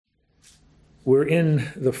We're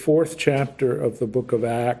in the 4th chapter of the book of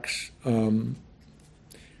Acts, and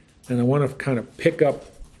I want to kind of pick up,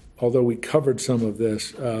 although we covered some of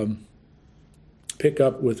this, pick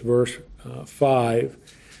up with verse 5,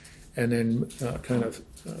 and then kind of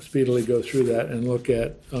speedily go through that and look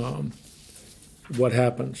at what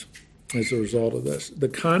happens as a result of this. The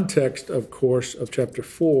context, of course, of chapter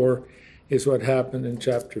 4 is what happened in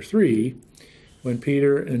chapter 3, when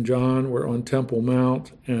Peter and John were on Temple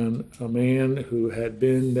Mount, and a man who had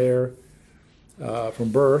been there from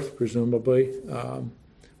birth, presumably,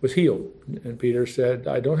 was healed. And Peter said,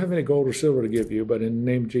 I don't have any gold or silver to give you, but in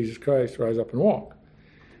the name of Jesus Christ, rise up and walk.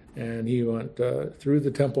 And he went through the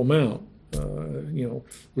Temple Mount,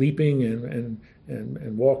 leaping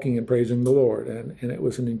and walking and praising the Lord. And it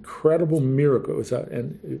was an incredible miracle. It was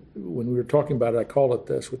and when we were talking about it, I called it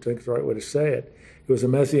this, which I think is the right way to say it. It was a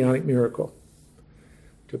messianic miracle,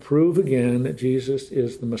 to prove again that Jesus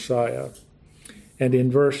is the Messiah. And in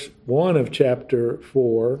verse 1 of chapter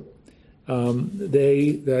 4,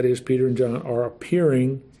 they, that is Peter and John, are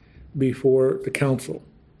appearing before the council,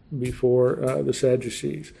 before the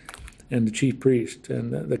Sadducees and the chief priest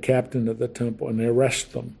and the captain of the temple, and they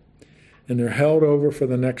arrest them. And they're held over for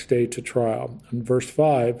the next day to trial. And verse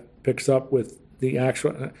 5 picks up with the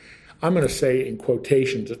actual, I'm going to say in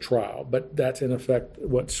quotations, a trial, but that's in effect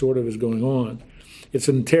what sort of is going on. It's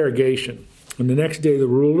an interrogation. And the next day, the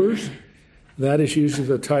rulers, that is usually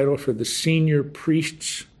the title for the senior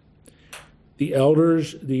priests. The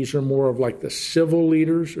elders, these are more of like the civil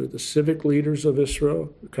leaders or the civic leaders of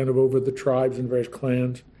Israel, kind of over the tribes and various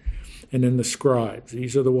clans. And then the scribes,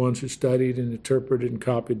 these are the ones who studied and interpreted and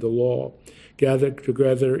copied the law, gathered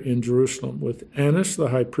together in Jerusalem with Annas the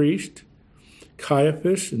high priest,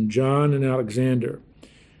 Caiaphas, and John and Alexander.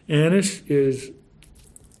 Annas is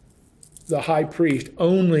the high priest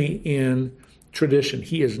only in tradition.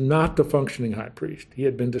 He is not the functioning high priest. He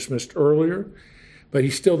had been dismissed earlier, but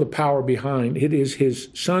he's still the power behind. It is his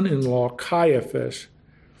son-in-law, Caiaphas,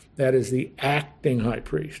 that is the acting high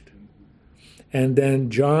priest. And then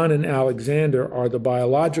John and Alexander are the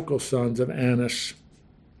biological sons of Annas.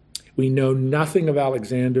 We know nothing of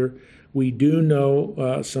Alexander. We do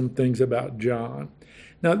know some things about John.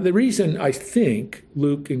 Now, the reason I think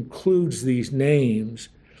Luke includes these names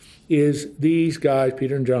is these guys,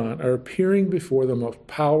 Peter and John, are appearing before the most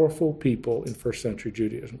powerful people in first century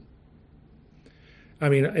Judaism. I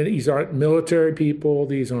mean, these aren't military people.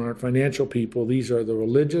 These aren't financial people. These are the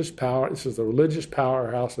religious power. This is the religious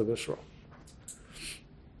powerhouse of Israel.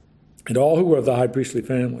 And all who were of the high priestly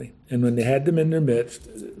family. And when they had them in their midst,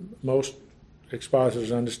 most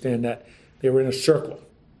expositors understand that they were in a circle.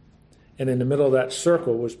 And in the middle of that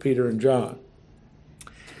circle was Peter and John.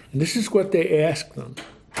 And this is what they asked them.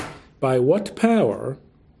 By what power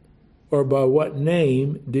or by what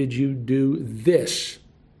name did you do this?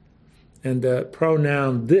 And the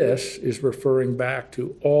pronoun this is referring back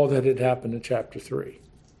to all that had happened in chapter 3.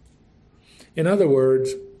 In other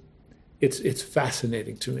words, it's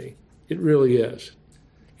fascinating to me. It really is.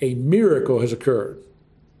 A miracle has occurred.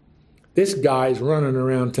 This guy's running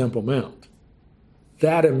around Temple Mount.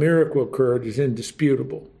 That a miracle occurred is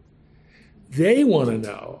indisputable. They want to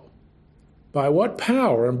know, by what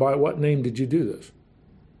power and by what name did you do this?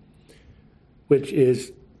 Which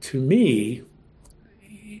is, to me,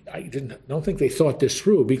 I don't think they thought this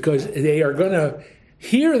through, because they are going to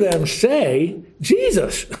hear them say,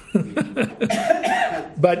 Jesus.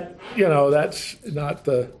 But, that's not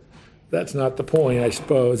the point, I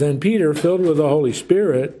suppose. And Peter, filled with the Holy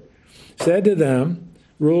Spirit, said to them,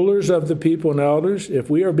 rulers of the people and elders, if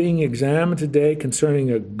we are being examined today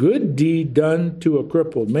concerning a good deed done to a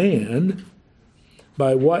crippled man,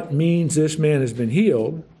 by what means this man has been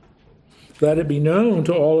healed, let it be known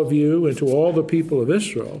to all of you and to all the people of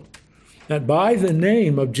Israel that by the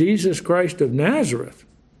name of Jesus Christ of Nazareth.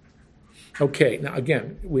 Okay, now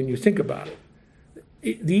again, when you think about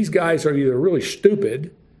it, these guys are either really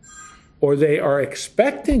stupid or they are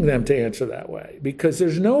expecting them to answer that way, because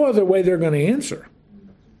there's no other way they're going to answer.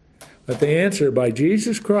 But they answer by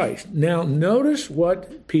Jesus Christ. Now, notice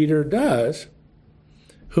what Peter does,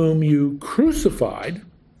 whom you crucified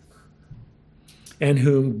and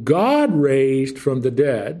whom God raised from the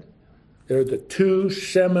dead. They're the two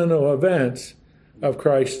seminal events of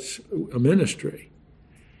Christ's ministry.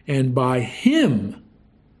 And by him,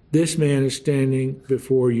 this man is standing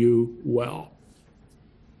before you well.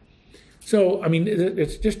 So, I mean,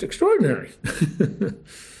 it's just extraordinary.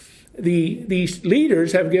 These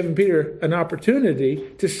leaders have given Peter an opportunity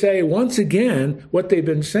to say once again what they've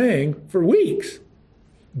been saying for weeks.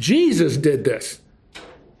 Jesus did this.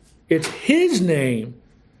 It's his name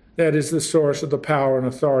That is the source of the power and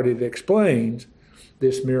authority that explains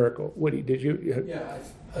this miracle. Woody, did you? Yeah,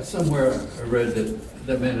 somewhere I read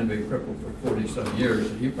that man had been crippled for 40-some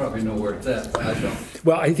years. You probably know where it's at. I don't.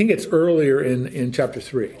 Well, I think it's earlier in chapter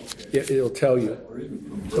 3. It'll tell you.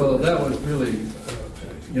 So that was really,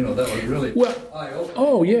 well, eye-opening.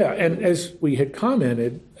 Oh, yeah, and as we had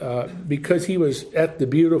commented, because he was at the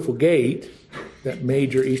beautiful gate, that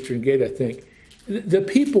major eastern gate, I think, the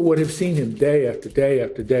people would have seen him day after day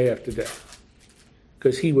after day after day,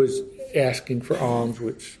 because he was asking for alms,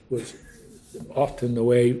 which was often the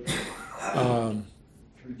way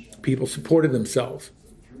people supported themselves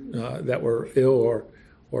that were ill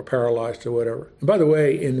or paralyzed or whatever. And by the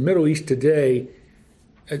way, in the Middle East today,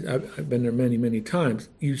 I've been there many, many times,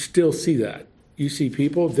 you still see that. You see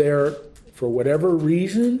people there, for whatever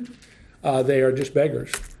reason, they are just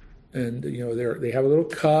beggars. And, they have a little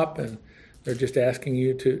cup, and they're just asking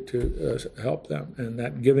you to help them. And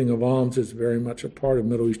that giving of alms is very much a part of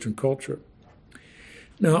Middle Eastern culture.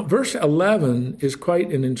 Now, verse 11 is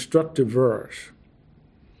quite an instructive verse.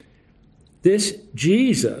 This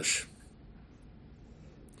Jesus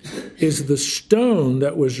is the stone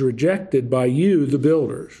that was rejected by you, the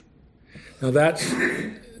builders. Now,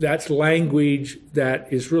 that's language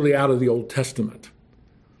that is really out of the Old Testament.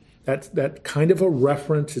 That's that kind of a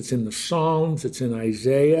reference. It's in the Psalms. It's in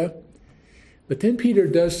Isaiah. But then Peter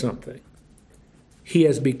does something. He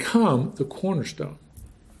has become the cornerstone.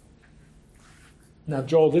 Now,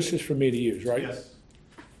 Joel, this is for me to use, right? Yes.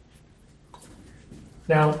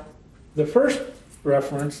 Now, the first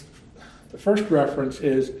reference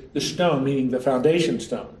is the stone, meaning the foundation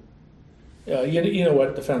stone. You know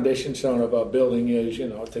what the foundation stone of a building is.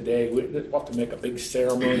 Today we have to make a big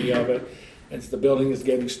ceremony of it. As the building is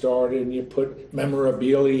getting started, and you put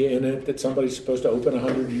memorabilia in it that somebody's supposed to open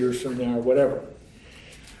 100 years from now or whatever.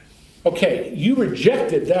 Okay, you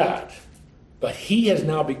rejected that, but he has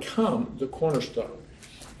now become the cornerstone.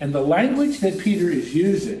 And the language that Peter is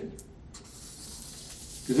using,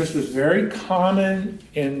 because this was very common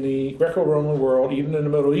in the Greco-Roman world, even in the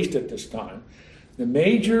Middle East at this time, the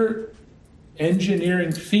major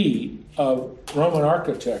engineering feat of Roman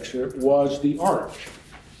architecture was the arch.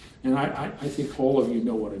 And I think all of you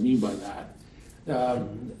know what I mean by that.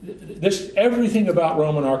 Everything about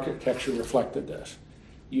Roman architecture reflected this.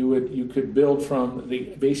 You could build from the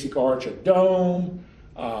basic arch a dome,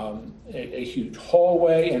 a huge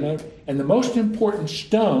hallway, and the most important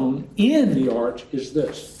stone in the arch is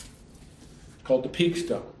this, called the peak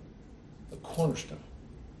stone, the cornerstone.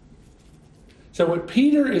 So what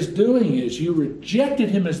Peter is doing is, you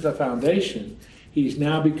rejected him as the foundation. He's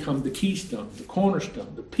now become the keystone, the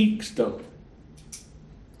cornerstone, the peak stone.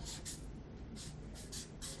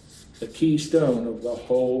 The keystone of the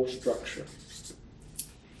whole structure.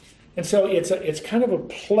 And so it's kind of a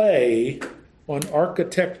play on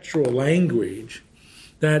architectural language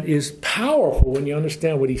that is powerful when you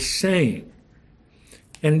understand what he's saying.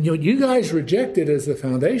 And you guys rejected as the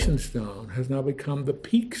foundation stone has now become the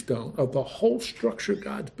peak stone of the whole structure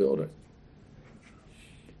God's building.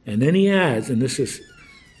 And then he adds, and this is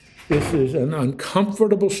an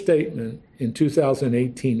uncomfortable statement in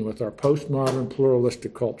 2018 with our postmodern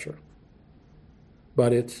pluralistic culture.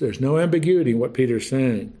 But there's no ambiguity in what Peter's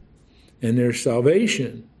saying. And there's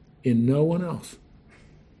salvation in no one else.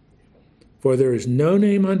 For there is no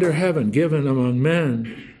name under heaven given among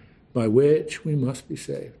men by which we must be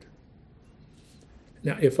saved.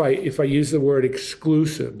 Now, if I use the word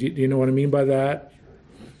exclusive, do you know what I mean by that?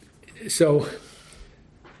 So,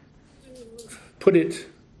 put it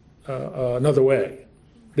another way.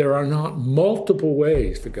 There are not multiple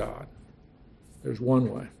ways to God. There's one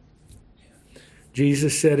way.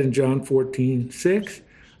 Jesus said in John 14:6,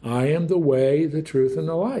 I am the way, the truth, and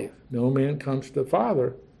the life. No man comes to the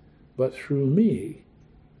Father but through me.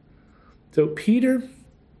 So Peter,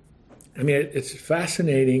 it's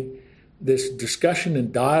fascinating, this discussion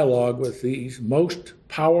and dialogue with these most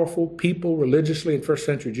powerful people religiously in first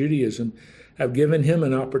century Judaism have given him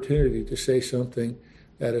an opportunity to say something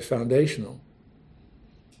that is foundational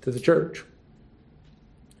to the church.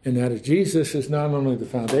 And that is, Jesus is not only the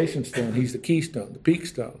foundation stone, he's the keystone, the peak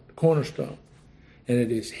stone, the cornerstone. And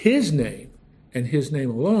it is his name and his name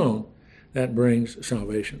alone that brings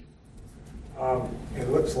salvation. It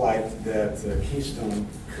looks like that the keystone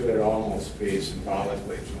could almost be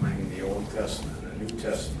symbolically joining the Old Testament and the New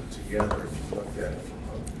Testament together if you looked at it from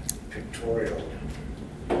a pictorial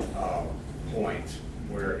point,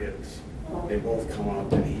 where they both come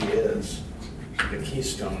up and he is the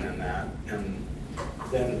keystone in that. And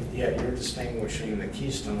then, yet you're distinguishing the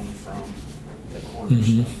keystone from the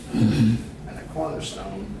cornerstone. Mm-hmm. And the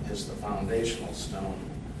cornerstone is the foundational stone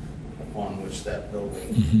upon which that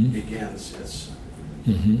building begins its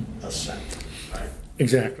ascent, right?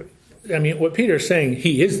 Exactly. I mean, what Peter's saying,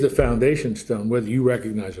 he is the foundation stone, whether you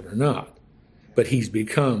recognize it or not. But he's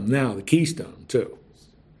become now the keystone, too.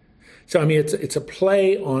 So, I mean, it's a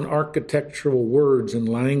play on architectural words and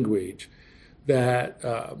language that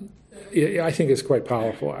I think is quite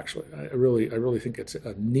powerful, actually. I really think it's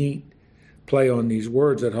a neat play on these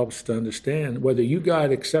words that helps us to understand whether you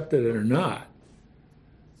guys accepted it or not.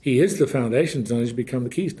 He is the foundation stone. He's become the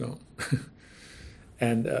keystone.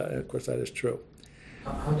 And, of course, that is true.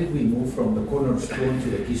 How did we move from the cornerstone to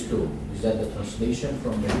the keystone? Is that the translation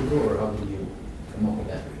from the Hebrew, or how did you come up with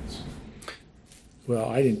that? Well,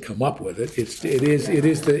 I didn't come up with it. It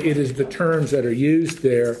is the terms that are used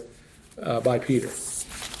there by Peter.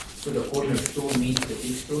 So the cornerstone means the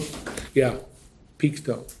keystone? Yeah,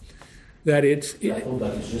 peakstone. That it's. I thought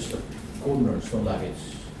that it's just a cornerstone, like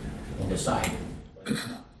it's on the side.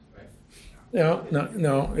 No.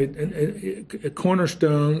 A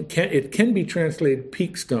cornerstone can be translated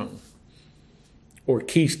peakstone or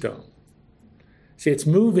keystone. See, it's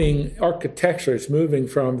moving architecture. It's moving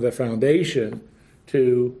from the foundation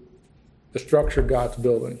to the structure God's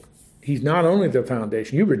building. He's not only the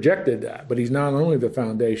foundation. You rejected that, but he's not only the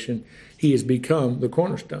foundation. He has become the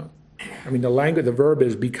cornerstone. I mean, the verb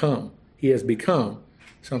is become. He has become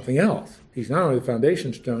something else. He's not only the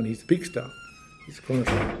foundation stone. He's the peakstone. He's the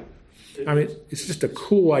cornerstone. I mean, it's just a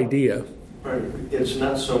cool idea. Right. It's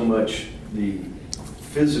not so much the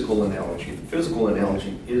physical analogy. The physical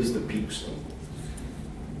analogy is the peakstone.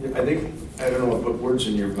 I don't know what to put words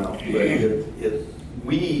in your mouth, but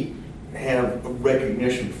we have a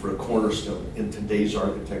recognition for a cornerstone in today's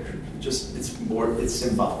architecture. It's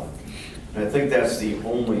symbolic. And I think that's the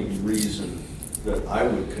only reason that I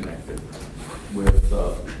would connect it with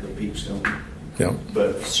the peakstone. Yeah.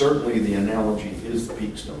 But certainly the analogy is the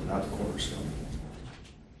peakstone, not the cornerstone.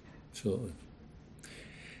 Absolutely.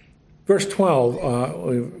 Verse 12,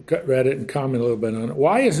 we've read it and commented a little bit on it.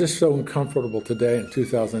 Why is this so uncomfortable today in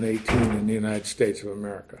 2018 in the United States of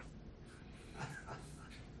America?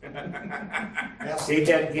 Say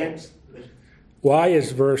that again. Why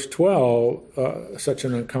is verse 12 such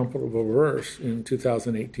an uncomfortable verse in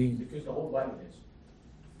 2018? Because the whole Bible is.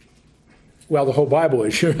 Well, the whole Bible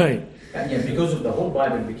is, you're right. And yeah, because of the whole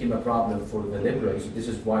Bible became a problem for the liberals. This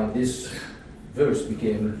is why this verse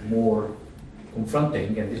became more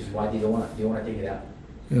confronting, and this is why they want to take it out.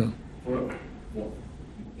 Yeah. Well,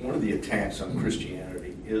 one of the attacks on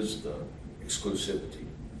Christianity is the exclusivity.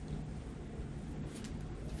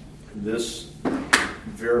 This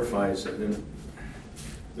verifies it. And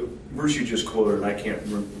the verse you just quoted, and I can't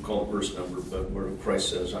recall the verse number, but where Christ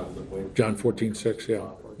says, "I'm the way." John 14:6, yeah.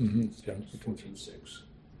 John 14:6.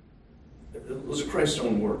 Those are Christ's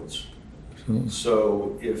own words. So,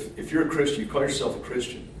 So if you're a Christian, you call yourself a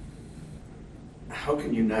Christian, how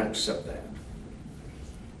can you not accept that?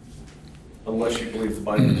 Unless you believe the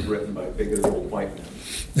Bible was written by bigoted old white men.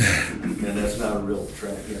 And that's not a real,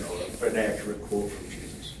 an accurate quote from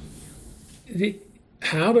Jesus.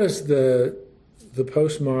 how does the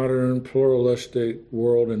postmodern pluralistic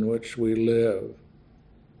world in which we live,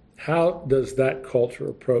 how does that culture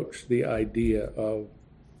approach the idea of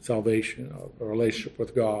salvation, of a relationship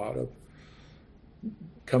with God, of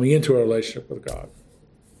coming into a relationship with God?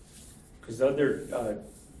 Because other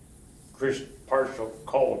partial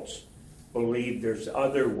cults believe there's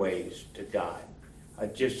other ways to God,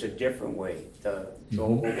 just a different way, the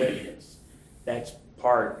Jehovah's Witness. That's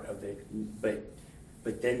part of it.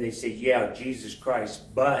 But then they say, yeah, Jesus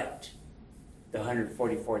Christ, but the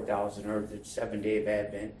 144,000 or the 7-day of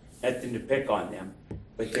Advent, nothing to pick on them.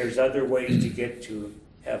 But there's other ways to get to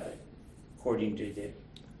heaven, according to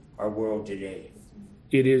our world today.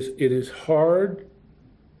 It is hard.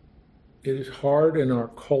 It is hard in our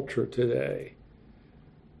culture today.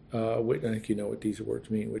 I think you know what these words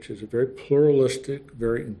mean, which is a very pluralistic,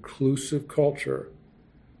 very inclusive culture,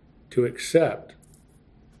 to accept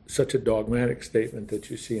such a dogmatic statement that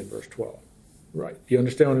you see in verse 12. Right? Do you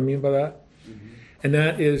understand what I mean by that? Mm-hmm. And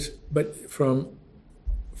that is, but from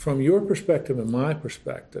your perspective and my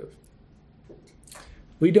perspective,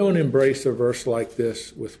 we don't embrace a verse like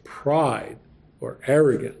this with pride or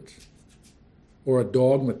arrogance or a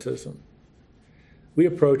dogmatism. We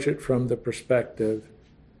approach it from the perspective,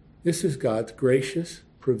 this is God's gracious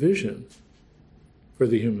provision for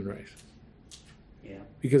the human race. Yeah.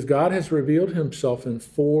 Because God has revealed himself in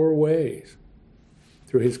 4 ways.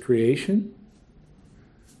 Through his creation,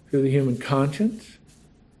 through the human conscience,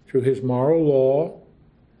 through his moral law,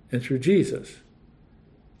 and through Jesus.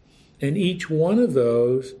 And each one of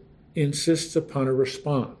those insists upon a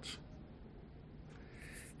response.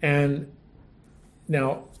 And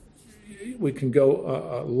now we can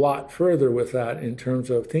go a lot further with that in terms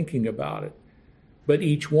of thinking about it. But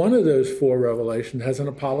each one of those four revelations has an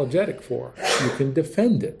apologetic for. You can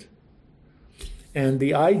defend it. And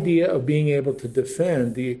the idea of being able to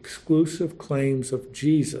defend the exclusive claims of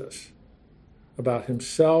Jesus about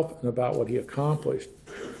himself and about what he accomplished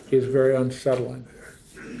is very unsettling.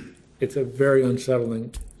 It's a very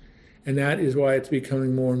unsettling, and that is why it's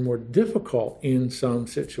becoming more and more difficult in some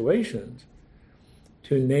situations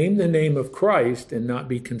to name the name of Christ and not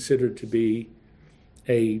be considered to be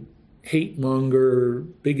a hate monger,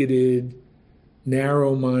 bigoted,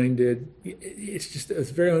 narrow-minded. It's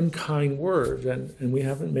very unkind words, and we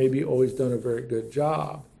haven't maybe always done a very good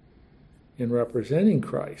job in representing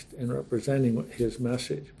Christ and representing his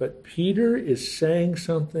message. But Peter is saying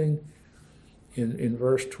something in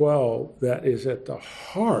verse 12 that is at the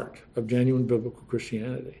heart of genuine biblical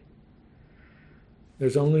Christianity.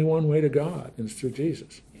 There's only one way to God, and it's through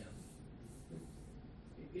Jesus. Yeah.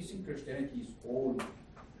 Isn't Christianity all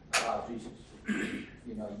about Jesus?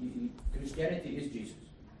 Christianity is Jesus.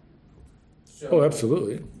 So Oh,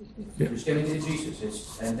 absolutely. Yeah. Christianity is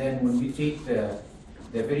Jesus. And then when we take the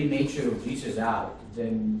very nature of Jesus out,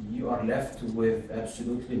 then you are left with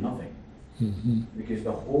absolutely nothing. Mm-hmm. Because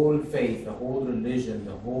the whole faith, the whole religion,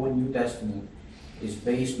 the whole New Testament is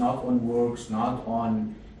based not on works, not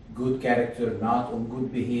on good character, not on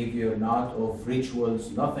good behavior, not of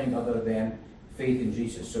rituals, nothing other than faith in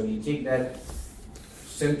Jesus. So you take that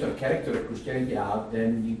center character of Christianity out,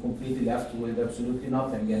 then you're completely left with absolutely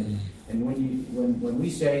nothing. And when we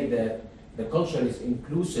say that the culture is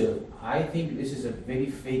inclusive, I think this is a very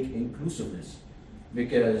fake inclusiveness,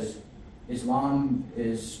 because Islam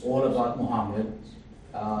is all about Muhammad,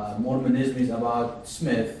 Mormonism is about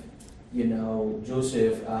Smith,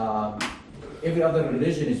 Joseph. Every other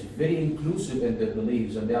religion is very inclusive in their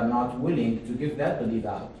beliefs, and they are not willing to give that belief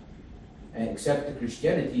out. And except the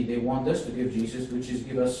Christianity, they want us to give Jesus, which is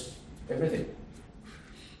give us everything.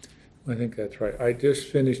 I think that's right. I just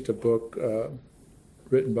finished a book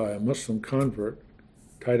written by a Muslim convert.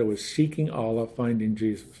 The title was Seeking Allah, Finding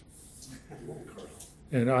Jesus.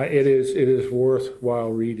 And it is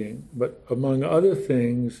worthwhile reading. But among other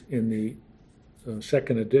things, in the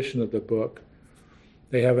second edition of the book,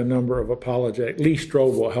 they have a number of apologetic. Lee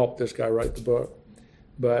Strobel helped this guy write the book,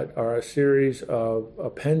 but are a series of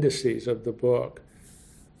appendices of the book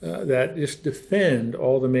that just defend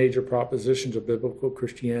all the major propositions of biblical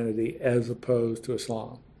Christianity as opposed to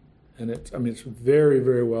Islam. And it's very,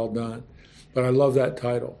 very well done. But I love that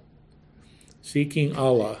title, Seeking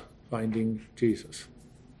Allah, Finding Jesus.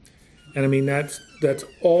 And that's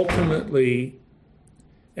ultimately,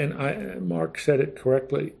 and Mark said it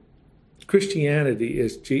correctly, Christianity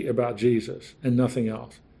is about Jesus and nothing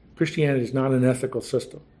else. Christianity is not an ethical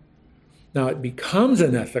system. Now, it becomes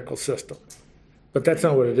an ethical system, but that's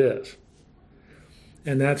not what it is.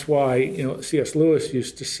 And that's why, C.S. Lewis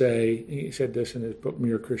used to say, he said this in his book,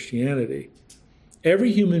 Mere Christianity,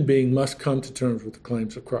 every human being must come to terms with the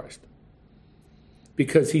claims of Christ,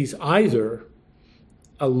 because he's either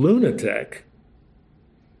a lunatic,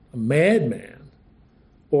 a madman,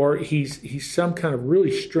 or he's some kind of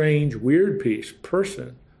really strange, weird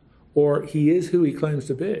person, or he is who he claims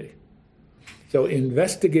to be. So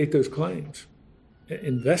investigate those claims.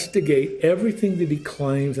 Investigate everything that he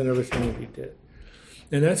claims and everything that he did.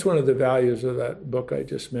 And that's one of the values of that book I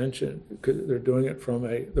just mentioned, because they're doing it from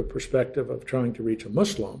the perspective of trying to reach a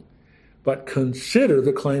Muslim, but consider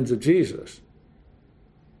the claims of Jesus.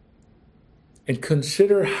 And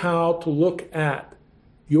consider how to look at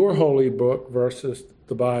your holy book versus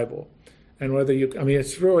the Bible. And whether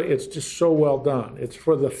it's just so well done. It's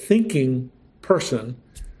for the thinking person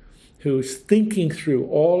who's thinking through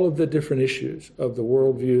all of the different issues of the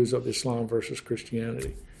worldviews of Islam versus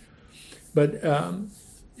Christianity. But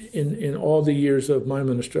in all the years of my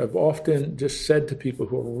ministry, I've often just said to people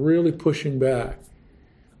who are really pushing back,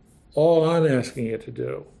 all I'm asking you to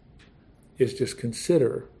do is just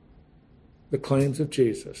consider the claims of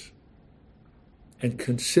Jesus and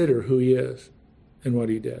consider who he is and what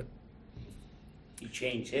he did. He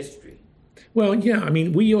changed history. Well, yeah,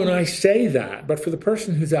 you and I say that, but for the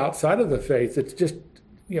person who's outside of the faith, it's just,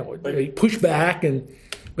 they push back,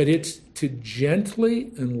 but it's to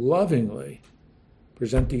gently and lovingly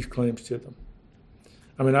present these claims to them.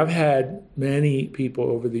 I've had many people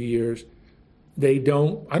over the years, I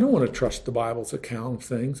don't want to trust the Bible's account of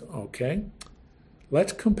things. Okay,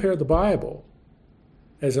 let's compare the Bible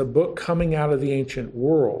as a book coming out of the ancient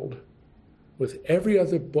world with every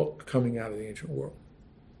other book coming out of the ancient world.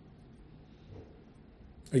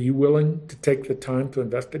 Are you willing to take the time to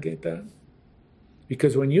investigate that?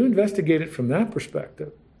 Because when you investigate it from that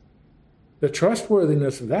perspective, the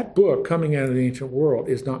trustworthiness of that book coming out of the ancient world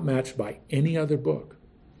is not matched by any other book.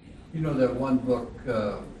 You know that one book,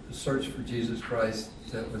 Search for Jesus Christ,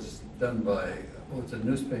 that was done by, a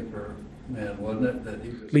newspaper man, wasn't it? That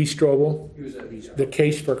he was, Lee Strobel, he was at, The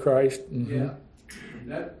Case for Christ. Mhm. yeah, and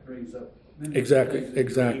that brings up many Exactly, things.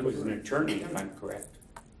 exactly. He was an attorney, if I'm correct.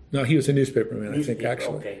 No, he was a newspaper man, I think, Newspaper,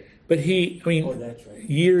 actually. okay. But he, I mean, Oh, that's right.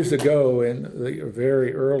 years ago in the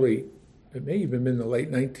very early, it may even been the late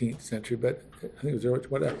 19th century, but I think it was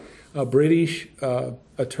what a British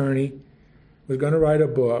attorney was going to write a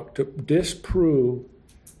book to disprove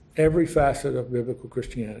every facet of biblical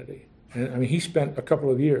Christianity. And I mean, he spent a couple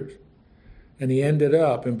of years, and he ended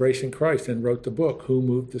up embracing Christ and wrote the book, Who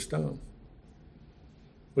Moved the Stone,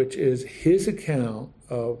 which is his account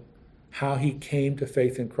of how he came to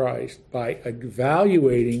faith in Christ by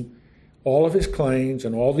evaluating all of his claims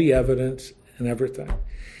and all the evidence and everything.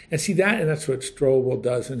 And see that, and that's what Strobel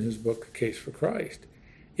does in his book, A Case for Christ.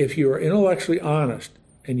 If you are intellectually honest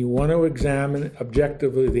and you want to examine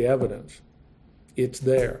objectively the evidence, it's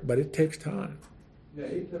there, but it takes time. Yeah,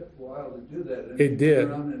 he took a while to do that. And It he did.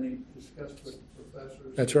 went around and he discussed with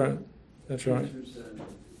professors. That's right. That's right. teachers and,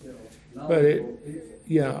 you know, But knowledgeable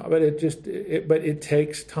people. but it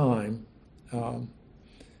takes time.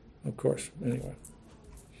 Of course. Anyway.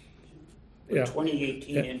 But Yeah.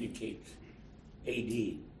 2018 Yeah. indicates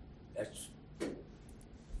AD. That's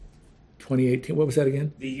 2018. What was that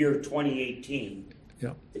again? the year 2018.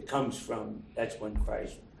 Yeah. It comes from, that's when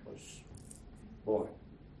Christ was born.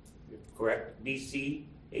 Correct? BC,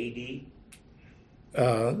 AD?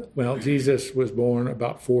 Well, Jesus was born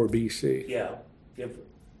about 4 BC. Yeah, different.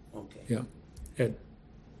 Okay. Yeah. Ed.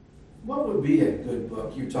 What would be a good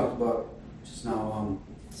book? You talked about just now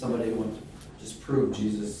somebody who wants to disprove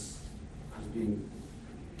Jesus as being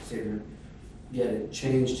Savior, yet it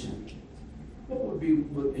changed him. What would be,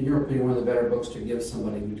 in your opinion, one of the better books to give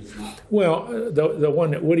somebody who does not? Well, the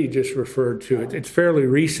one that Woody just referred to, it's fairly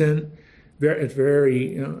recent. It's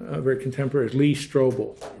very very contemporary. It's Lee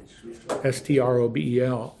Strobel,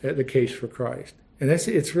 Strobel, The Case for Christ, and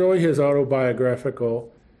it's really his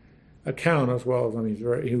autobiographical account as well as, I mean,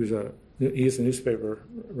 he's a newspaper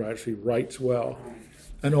writer, so he writes well.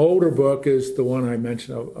 An older book is the one I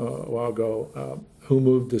mentioned a while ago, Who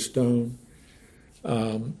Moved the Stone.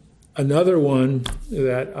 Another one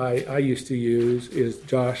that I used to use is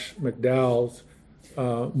Josh McDowell's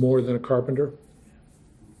More Than a Carpenter.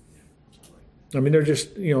 I mean, they're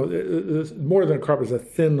just, More Than a Carpenter is a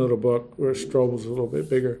thin little book, where Strobel's a little bit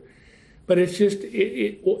bigger. But it's just,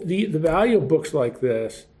 the value of books like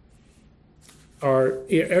this are,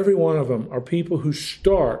 every one of them are people who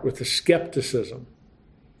start with a skepticism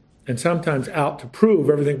and sometimes out to prove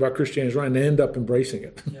everything about Christianity is right and end up embracing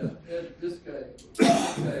it. Yeah, this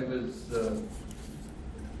guy was,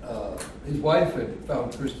 his wife had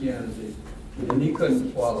found Christianity, and he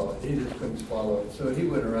couldn't swallow it. He just couldn't swallow it. So he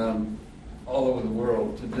went around all over the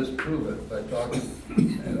world to disprove it by talking,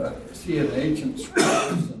 seeing ancient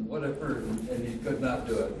scriptures and whatever, and he could not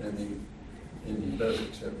do it, and he does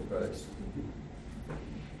accept Christ.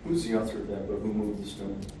 Who's the author of that book, Who Moved the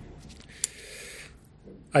Stone?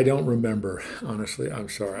 I don't remember, honestly. I'm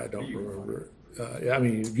sorry, I don't remember. I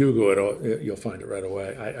mean, you Google it, you'll find it right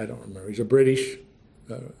away. I don't remember. He's a British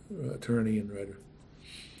attorney and writer.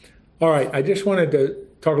 All right, I just wanted to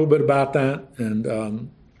talk a little bit about that, and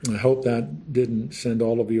I hope that didn't send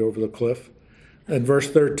all of you over the cliff. And verse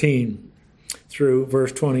 13 through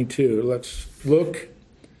verse 22, let's look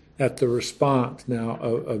at the response now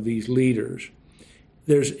of these leaders.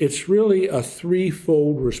 It's really a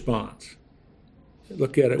threefold response.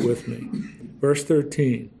 Look at it with me. Verse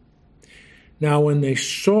 13. Now when they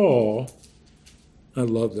saw, I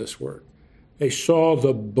love this word, they saw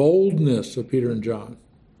the boldness of Peter and John.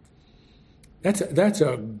 That's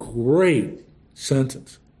a great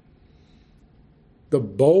sentence. The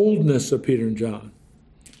boldness of Peter and John,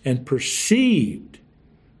 and perceived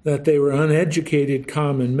that they were uneducated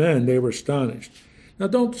common men, they were astonished. Now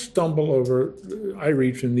don't stumble over, I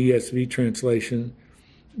read from the ESV translation,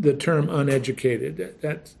 the term uneducated.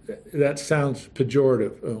 That sounds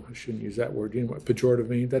pejorative. Oh, I shouldn't use that word. You know what pejorative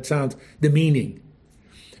means? That sounds demeaning.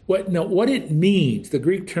 What it means, the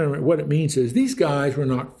Greek term, what it means is these guys were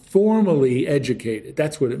not formally educated.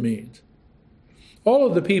 That's what it means. All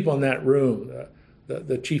of the people in that room,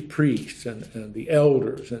 the chief priests and the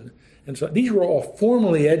elders, and so these were all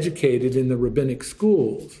formally educated in the rabbinic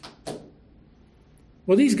schools.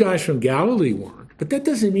 Well, these guys from Galilee weren't, but that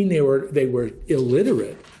doesn't mean they were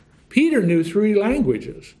illiterate. Peter knew 3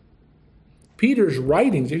 languages. Peter's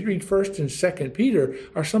writings, if you read 1st and 2nd Peter,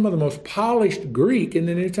 are some of the most polished Greek in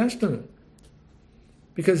the New Testament.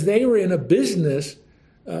 Because they were in a business,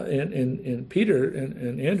 and Peter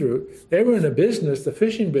and Andrew, they were in a business, the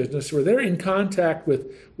fishing business, where they're in contact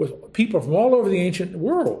with people from all over the ancient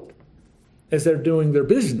world as they're doing their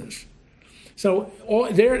business. So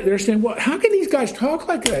they're saying, well, how can these guys talk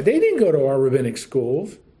like that? They didn't go to our rabbinic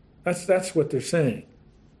schools. That's what they're saying.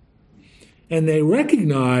 And they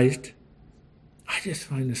recognized, I just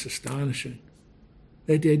find this astonishing,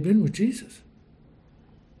 that they'd been with Jesus.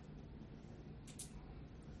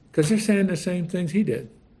 Because they're saying the same things he did.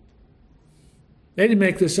 They didn't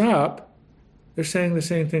make this up. They're saying the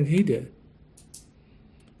same thing he did.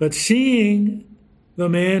 But seeing the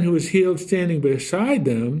man who was healed standing beside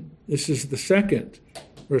them, this is the second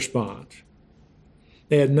response.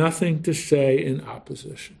 They had nothing to say in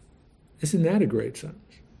opposition. Isn't that a great sentence?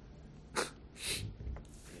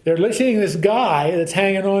 They're seeing this guy that's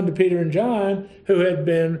hanging on to Peter and John, who had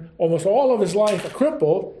been almost all of his life a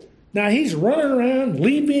cripple. Now he's running around,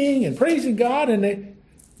 leaping and praising God, and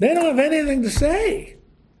they don't have anything to say.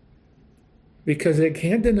 Because they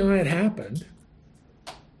can't deny it happened.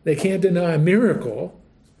 They can't deny a miracle.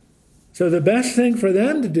 So the best thing for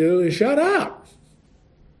them to do is shut up.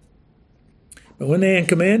 But when they had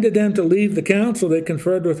commanded them to leave the council, they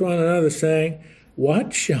conferred with one another, saying,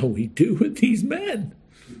 what shall we do with these men?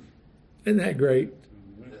 Isn't that great?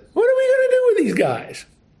 What are we going to do with these guys?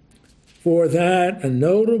 For that a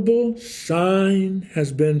notable sign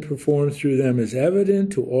has been performed through them is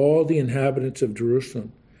evident to all the inhabitants of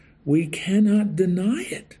Jerusalem. We cannot deny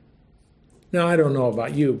it. Now, I don't know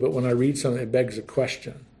about you, but when I read something, it begs a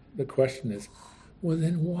question. The question is, well,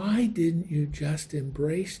 then why didn't you just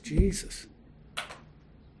embrace Jesus?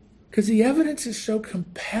 Because the evidence is so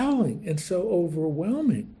compelling and so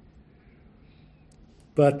overwhelming.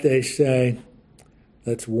 But they say,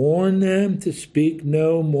 let's warn them to speak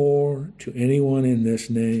no more to anyone in this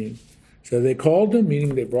name. So they called them,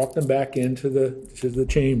 meaning they brought them back into the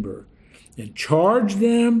chamber, and charged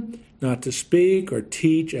them not to speak or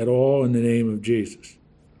teach at all in the name of Jesus.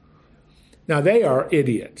 Now, they are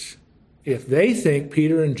idiots if they think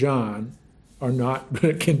Peter and John are not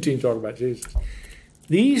going to continue to talk about Jesus.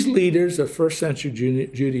 These leaders of first century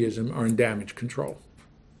Judaism are in damage control.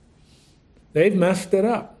 They've messed it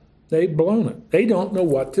up. They've blown it. They don't know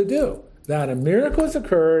what to do. That a miracle has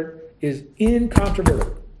occurred is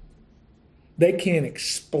incontrovertible. They can't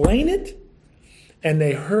explain it. And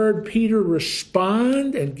they heard Peter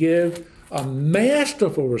respond and give a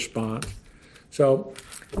masterful response. So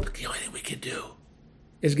the only thing we can do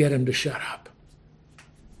is get him to shut up.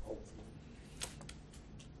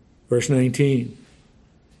 Verse 19.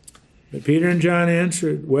 But Peter and John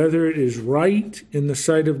answered, whether it is right in the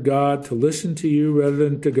sight of God to listen to you rather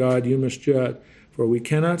than to God, you must judge. For we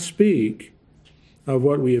cannot speak of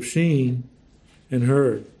what we have seen and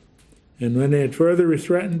heard. And when they had further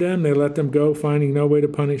threatened them, they let them go, finding no way to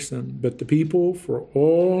punish them. But the people, for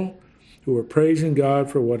all who were praising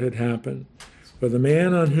God for what had happened. For the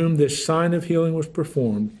man on whom this sign of healing was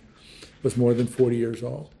performed was more than 40 years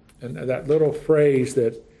old. And that little phrase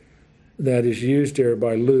that is used there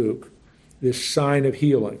by Luke, this sign of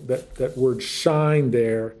healing, that word sign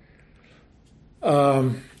there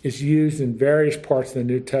is used in various parts of the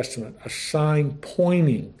New Testament, a sign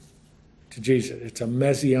pointing to Jesus. It's a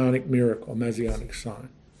messianic miracle, a messianic sign.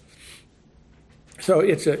 So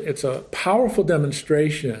it's a powerful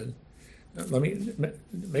demonstration. Let me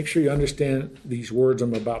make sure you understand these words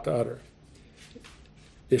I'm about to utter.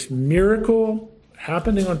 This miracle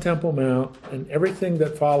happening on Temple Mount and everything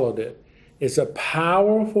that followed it is a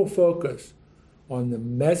powerful focus on the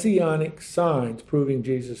messianic signs proving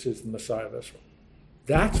Jesus is the Messiah of Israel.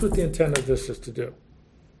 That's what the intent of this is to do.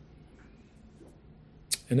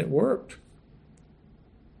 And it worked.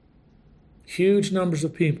 Huge numbers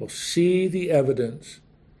of people see the evidence,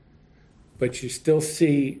 but you still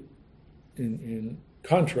see, in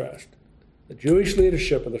contrast, the Jewish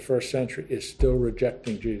leadership of the first century is still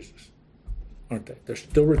rejecting Jesus, aren't they? They're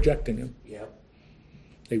still rejecting him. Yep.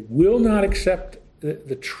 They will not accept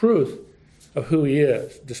the truth of who he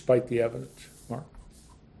is, despite the evidence. Mark?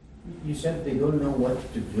 You said they don't know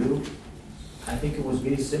what to do. I think it was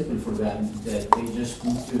very simple for them, that they just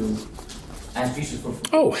need to ask Jesus for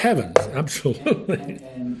forgiveness. Oh, heavens, absolutely.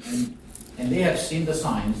 And they have seen the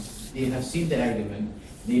signs, they have seen the argument,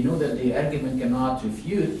 they know that the argument cannot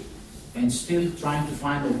refute, and still trying to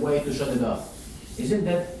find a way to shut it up. Isn't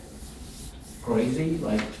that crazy?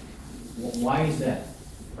 Like, why is that?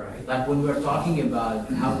 Right. Like when we're talking about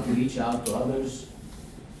how to reach out to others,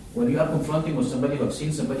 when you are confronting with somebody who has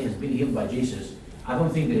seen somebody has been healed by Jesus, I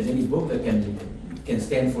don't think there's any book that can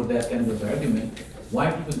stand for that kind of argument.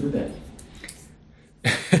 Why people do that?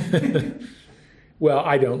 Well,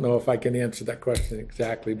 I don't know if I can answer that question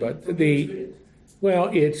exactly, but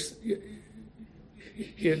it's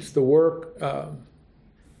the work.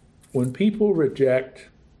 When people reject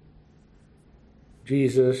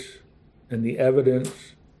Jesus and the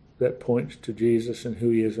evidence that points to Jesus and who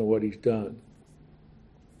he is and what he's done,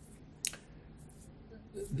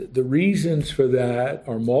 the reasons for that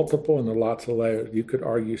are multiple and there are lots of layers. You could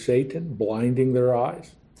argue Satan blinding their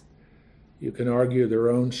eyes. You can argue their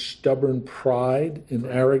own stubborn pride and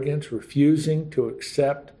arrogance, refusing to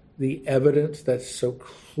accept the evidence that's so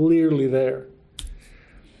clearly there.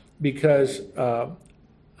 Because,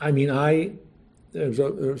 there's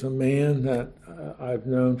a man that I've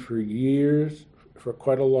known for years, for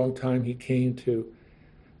quite a long time. He came to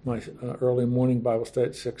my early morning Bible study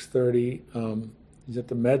at 6:30. He's at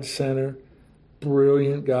the Med Center,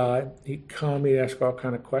 brilliant guy. He'd come, he'd ask all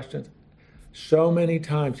kind of questions. So many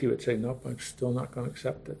times he would say, nope, I'm still not going to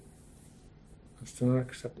accept it. I'm still not going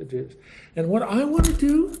to accept the Jesus. And what I want to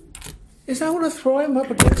do is I want to throw him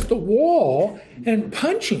up against the wall and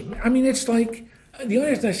punch him. I mean, it's like, the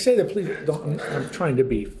only reason I say that, please don't, I'm trying to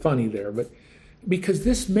be funny there, but because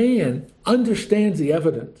this man understands the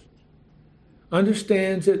evidence,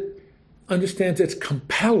 understands it's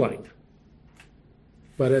compelling,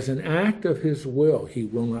 but as an act of his will, he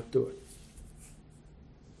will not do it.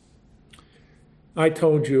 I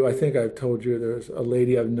think I've told you, there's a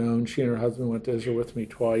lady I've known, she and her husband went to Israel with me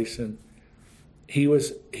twice, and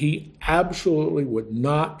he absolutely would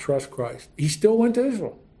not trust Christ. He still went to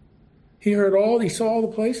Israel. He saw all the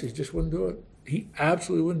places, just wouldn't do it. He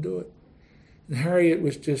absolutely wouldn't do it. And Harriet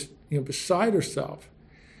was just, beside herself.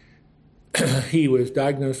 He was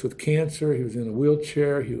diagnosed with cancer. He was in a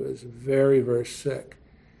wheelchair. He was very, very sick.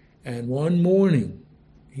 And one morning,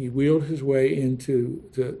 he wheeled his way into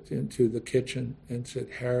the kitchen and said,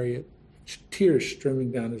 Harriet, tears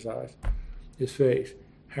streaming down his face,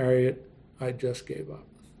 Harriet, I just gave up.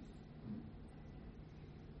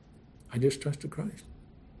 I just trusted Christ.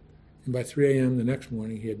 And by 3 a.m. the next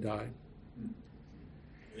morning, he had died.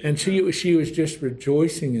 And she was just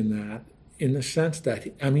rejoicing in that, in the sense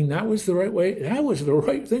that, that was the right way. That was the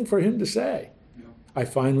right thing for him to say. Yeah. I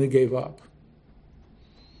finally gave up.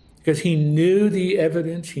 Because he knew the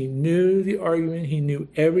evidence, he knew the argument, he knew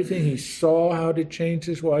everything. He saw how to change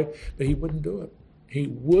his wife, but he wouldn't do it. He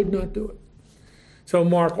would not do it. So,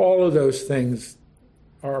 Mark, all of those things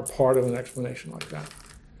are a part of an explanation like that.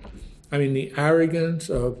 The arrogance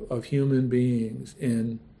of human beings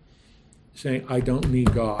in saying, I don't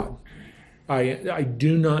need God. I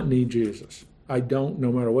do not need Jesus. I don't,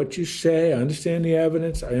 no matter what you say, I understand the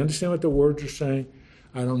evidence, I understand what the words are saying,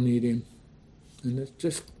 I don't need him. And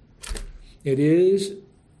that's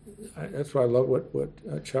why I love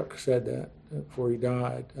what Chuck said that before he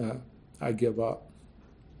died, I give up.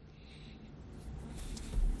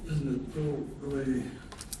 Isn't it really,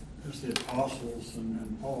 as the apostles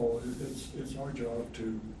and Paul, it's our job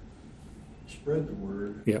to spread the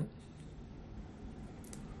word. Yeah.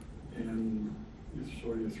 And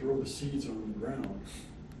you throw the seeds on the ground.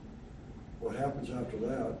 What happens after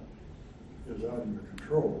that is out of your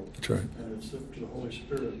control. That's right. And it's up to the Holy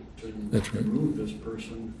Spirit to remove this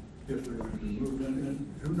person if they're going to be moved.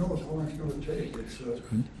 And who knows how long it's going to take. It's so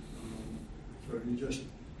you just,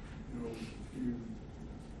 you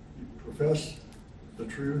profess the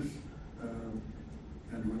truth,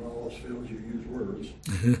 and when all else fails, you use words.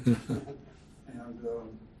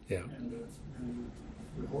 And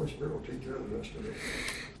the Holy Spirit will take care of the rest of it.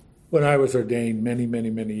 When I was ordained many, many,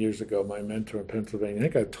 many years ago, my mentor in Pennsylvania, I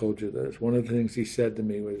think I've told you this, one of the things he said to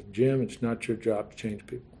me was, Jim, it's not your job to change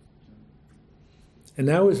people. And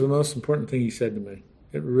that was the most important thing he said to me.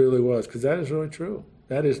 It really was, because that is really true.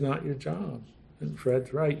 That is not your job. And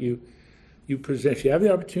Fred's right. You present, if you have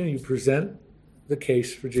the opportunity, you present the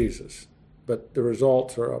case for Jesus, but the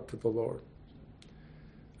results are up to the Lord.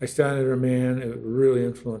 I studied a man, it really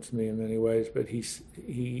influenced me in many ways, but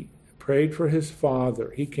he prayed for his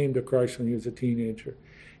father. He came to Christ when he was a teenager.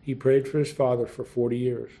 He prayed for his father for 40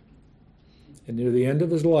 years. And near the end of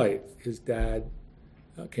his life, his dad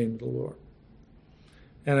came to the Lord.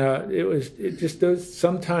 And it just does,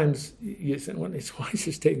 sometimes you think, why is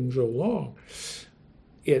this taking so long?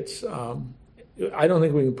 It's, I don't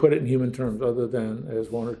think we can put it in human terms other than, as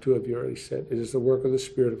one or two of you already said, it is the work of the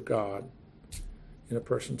Spirit of God in a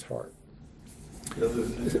person's heart. The other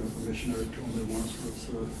thing a missionary told me once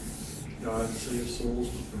was God saves souls,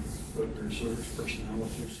 but preserves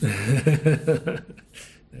personalities. That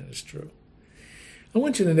is true. I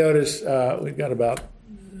want you to notice, we've got about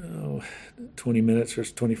 20 minutes or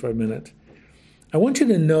 25 minutes. I want you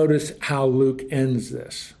to notice how Luke ends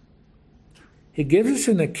this. He gives us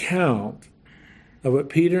an account of what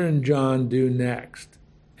Peter and John do next,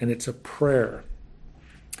 and it's a prayer.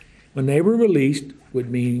 When they were released, would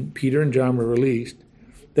mean Peter and John were released,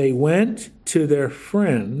 they went to their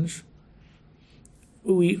friends.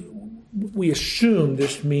 We assume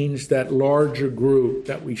this means that larger group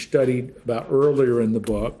that we studied about earlier in the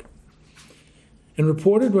book, and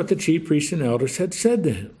reported what the chief priests and elders had said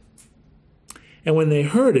to him. And when they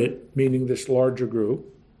heard it, meaning this larger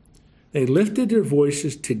group, they lifted their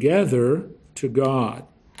voices together to God.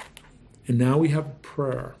 And now we have a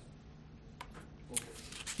prayer.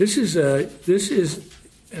 This is,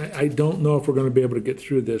 I don't know if we're going to be able to get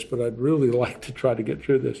through this, but I'd really like to try to get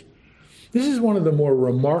through this. This is one of the more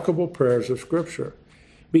remarkable prayers of Scripture,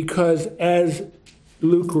 because as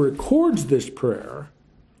Luke records this prayer,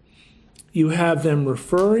 you have them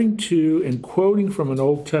referring to and quoting from an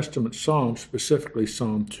Old Testament psalm, specifically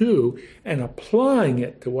Psalm 2, and applying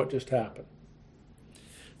it to what just happened.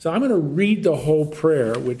 So I'm going to read the whole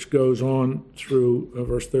prayer, which goes on through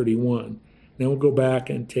verse 31. Then we'll go back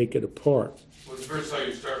and take it apart. What verse are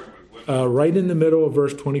you starting with? Right in the middle of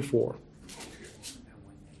verse 24.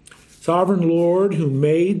 Sovereign Lord, who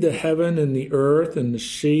made the heaven and the earth and the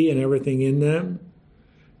sea and everything in them,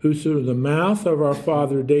 who through the mouth of our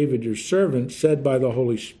father David, your servant, said by the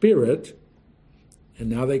Holy Spirit, and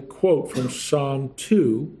now they quote from Psalm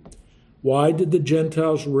 2, why did the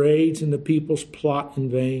Gentiles rage and the peoples plot in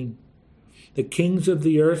vain? The kings of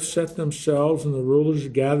the earth set themselves, and the rulers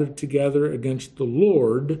gathered together against the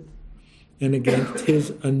Lord and against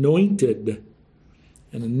his anointed.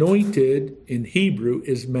 And anointed in Hebrew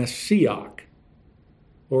is Messiach,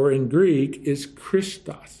 or in Greek is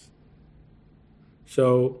Christos.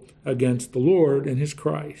 So, against the Lord and his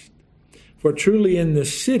Christ. For truly in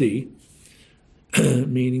this city,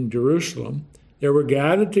 meaning Jerusalem, there were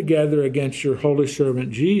gathered together against your holy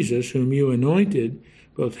servant Jesus, whom you anointed,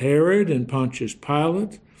 both Herod and Pontius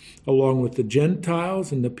Pilate, along with the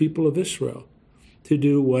Gentiles and the people of Israel, to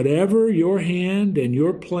do whatever your hand and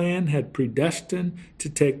your plan had predestined to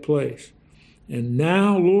take place. And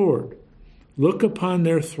now, Lord, look upon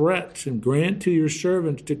their threats and grant to your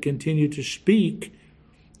servants to continue to speak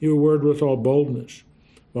your word with all boldness,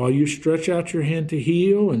 while you stretch out your hand to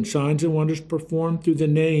heal and signs and wonders performed through the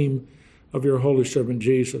name of your holy servant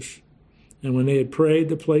Jesus. And when they had prayed,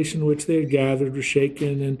 the place in which they had gathered was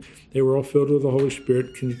shaken, and they were all filled with the Holy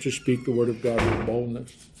Spirit, continued to speak the word of God with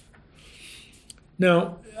boldness.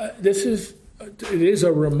 Now, it is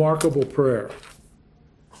a remarkable prayer.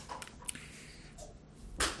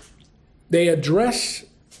 They address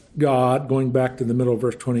God, going back to the middle of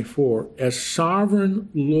verse 24, as sovereign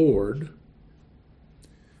Lord.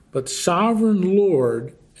 But sovereign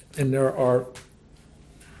Lord, and there are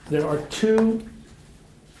two,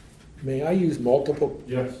 may I use multiple?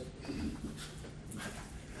 Yes.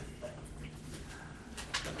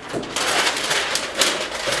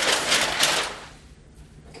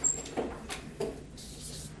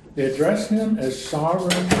 They address him as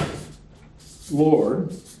sovereign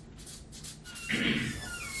Lord,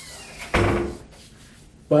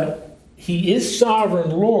 but he is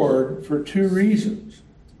sovereign Lord for two reasons,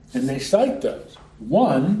 and they cite those.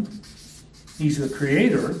 One, he's the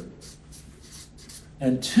creator,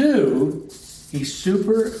 and two, he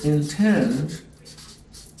superintends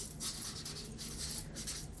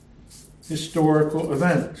historical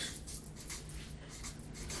events.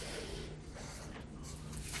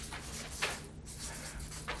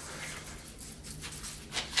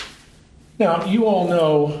 Now, you all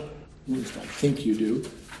know, at least I think you do,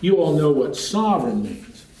 you all know what sovereign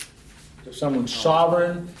means. If someone's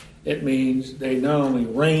sovereign, it means they not only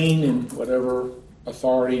reign in whatever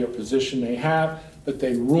authority or position they have, but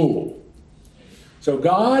they rule. So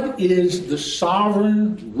God is the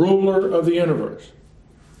sovereign ruler of the universe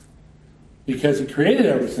because he created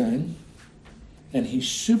everything and he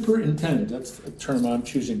superintends. That's the term I'm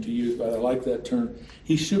choosing to use, but I like that term.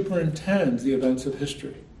 He superintends the events of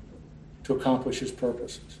history to accomplish his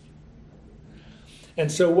purposes.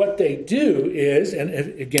 And so what they do is, and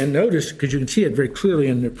again, notice, because you can see it very clearly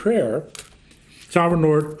in the prayer, Sovereign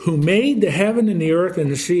Lord, who made the heaven and the earth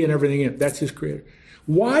and the sea and everything in it. That's his creator.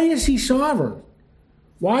 Why is he sovereign?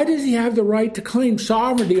 Why does he have the right to claim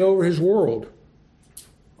sovereignty over his world?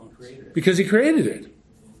 Because he created it.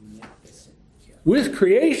 With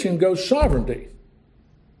creation goes sovereignty.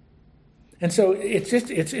 And so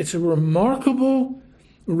it's a remarkable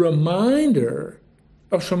reminder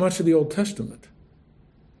of so much of the Old Testament.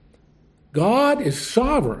 God is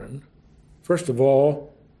sovereign, first of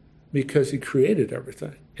all, because he created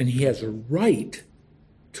everything. And he has a right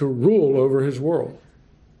to rule over his world.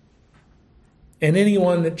 And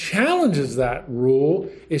anyone that challenges that rule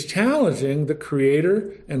is challenging the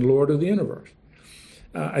creator and Lord of the universe.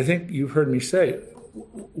 I think you've heard me say,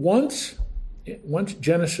 once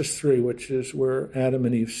Genesis 3, which is where Adam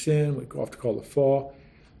and Eve sin, we often call the fall,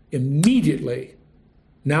 immediately,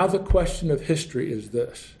 now the question of history is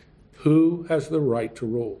this: who has the right to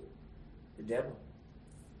rule? The devil.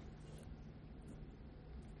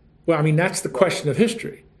 Well, I mean, that's the question of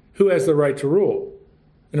history. Who has the right to rule?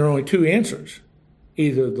 And there are only two answers.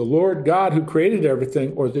 Either the Lord God who created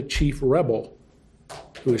everything or the chief rebel,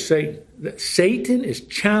 who is Satan. Satan is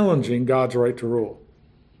challenging God's right to rule.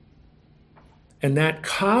 And that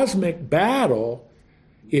cosmic battle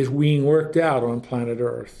is being worked out on planet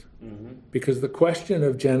Earth. Mm-hmm. Because the question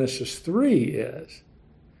of Genesis 3 is,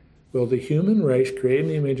 will the human race created in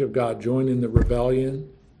the image of God join in the rebellion,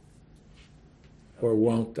 or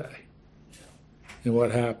won't they? And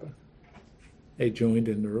what happened? They joined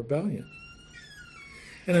in the rebellion.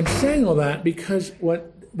 And I'm saying all that because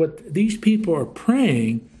what these people are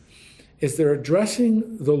praying is they're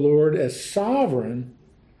addressing the Lord as sovereign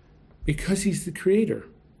because he's the creator.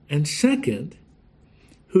 And second,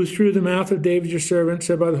 who through the mouth of David your servant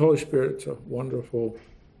said by the Holy Spirit, it's a wonderful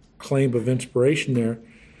claim of inspiration there,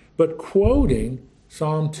 but quoting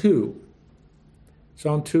Psalm 2.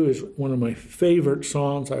 Psalm 2 is one of my favorite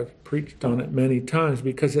psalms. I've preached on it many times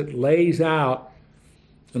because it lays out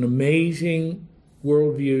an amazing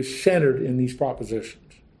worldview centered in these propositions.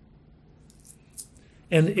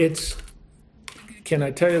 And can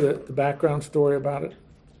I tell you the background story about it?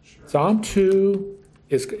 Sure. Psalm 2,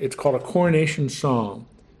 it's called a coronation psalm,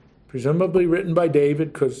 presumably written by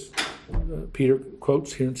David, because Peter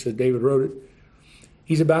quotes here and said David wrote it.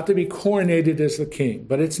 He's about to be coronated as the king,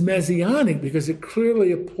 but it's messianic because it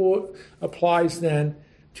clearly applies then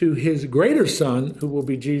to his greater son, who will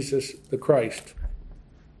be Jesus the Christ.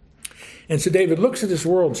 And so David looks at this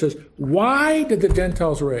world and says, why did the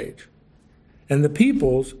Gentiles rage? And the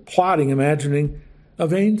people's plotting, imagining a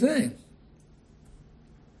vain thing.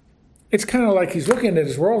 It's kind of like he's looking at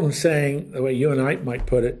his world and saying, the way you and I might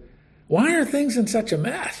put it, why are things in such a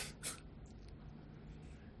mess?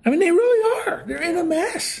 I mean, they really are. They're in a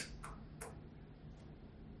mess.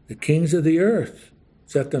 The kings of the earth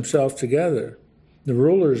set themselves together. The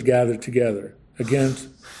rulers gathered together against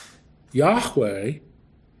Yahweh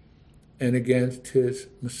and against his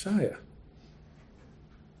Messiah.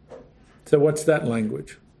 So what's that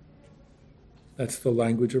language? That's the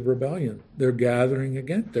language of rebellion. They're gathering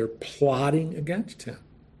against, they're plotting against him.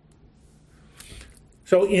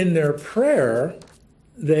 So in their prayer,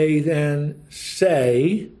 they then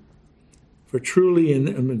say, for truly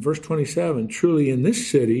in verse 27, truly in this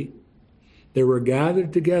city, they were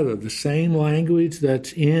gathered together, the same language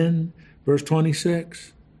that's in verse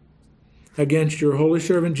 26, against your holy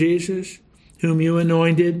servant Jesus, whom you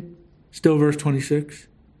anointed, still verse 26,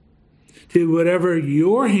 to whatever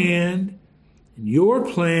your hand and your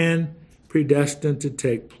plan predestined to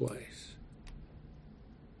take place.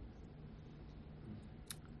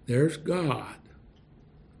 There's God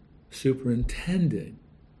superintending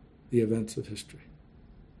the events of history.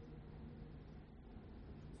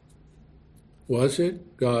 Was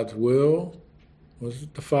it God's will? Was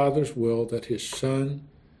it the Father's will that his Son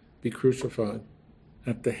be crucified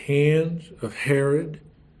at the hands of Herod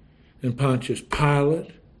and Pontius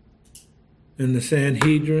Pilate and the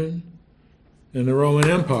Sanhedrin and the Roman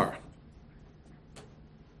Empire?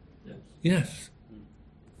 Yes.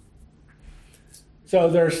 So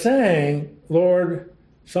they're saying, Lord,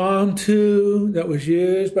 Psalm 2 that was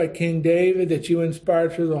used by King David, that you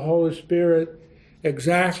inspired through the Holy Spirit,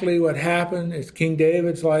 exactly what happened in King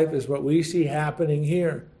David's life is what we see happening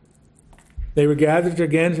here. They were gathered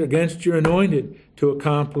against your anointed to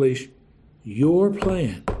accomplish your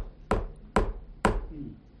plan.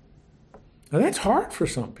 Now that's hard for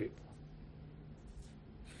some people.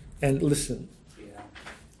 And listen,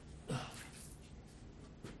 and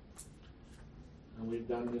we've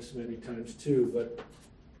done this many times too, but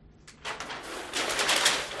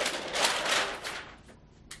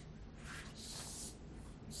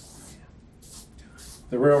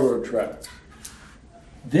the railroad tracks.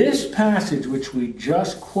 This passage, which we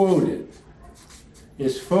just quoted,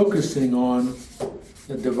 is focusing on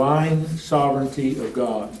the divine sovereignty of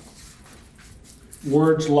God.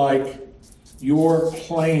 Words like your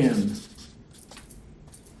plan,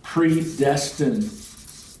 predestined.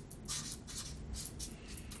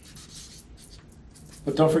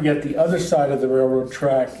 But don't forget, the other side of the railroad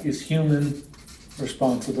track is human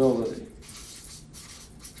responsibility.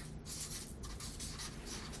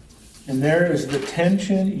 And there is the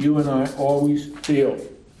tension you and I always feel.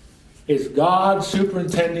 Is God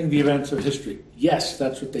superintending the events of history? Yes,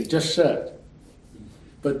 that's what they just said.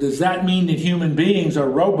 But does that mean that human beings are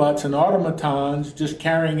robots and automatons just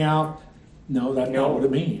carrying out? No, that's not what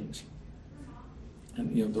it means.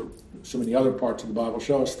 And so many other parts of the Bible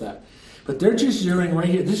show us that. But they're just zeroing right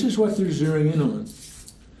here. This is what they're zeroing in on.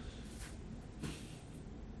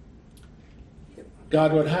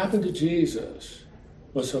 God, what happened to Jesus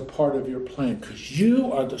was a part of your plan because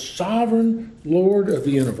you are the sovereign Lord of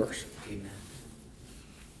the universe. Amen.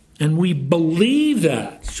 And we believe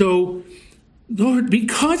that. So, Lord,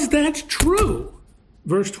 because that's true,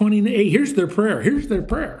 verse 28, here's their prayer. Here's their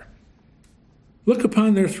prayer. Look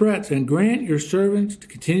upon their threats and grant your servants to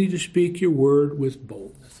continue to speak your word with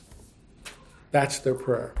boldness. That's their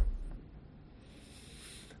prayer.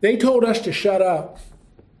 They told us to shut up.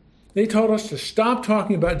 They told us to stop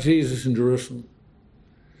talking about Jesus in Jerusalem.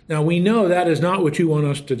 Now, we know that is not what you want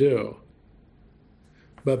us to do.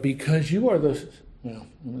 But because you are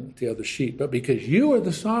the other sheet, but because you are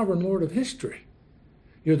the sovereign Lord of history,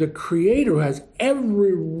 you're the creator who has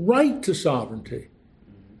every right to sovereignty.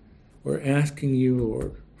 We're asking you,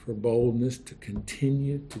 Lord, for boldness to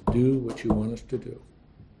continue to do what you want us to do.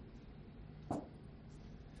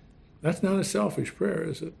 That's not a selfish prayer,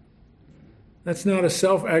 is it? That's not a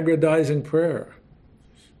self-aggrandizing prayer.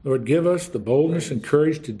 Lord, give us the boldness and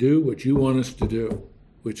courage to do what you want us to do,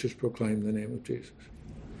 which is proclaim the name of Jesus.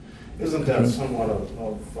 Isn't that somewhat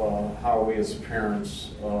of how we as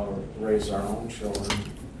parents raise our own children?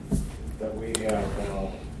 That we have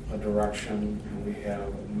a direction, and we have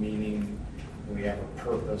a meaning, and we have a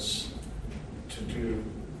purpose to do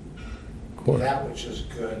that which is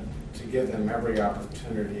good, to give them every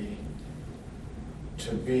opportunity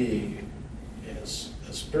to be, as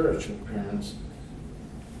spiritual parents,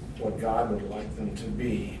 what God would like them to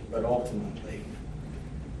be, but ultimately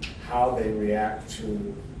how they react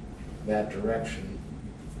to that direction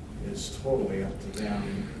is totally up to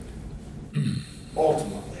them.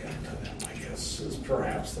 Ultimately up to them, I guess, is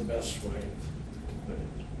perhaps the best way. But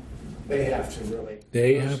they have to really...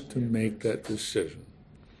 They have to make that decision.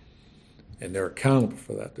 And they're accountable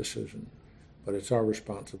for that decision. But it's our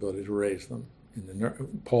responsibility to raise them,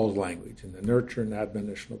 in Paul's language, in the nurture and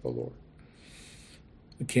admonition of the Lord.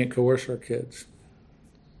 We can't coerce our kids.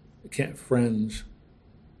 We can't, friends,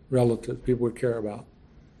 relatives, people we care about.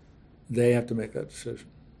 They have to make that decision.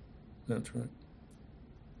 That's right.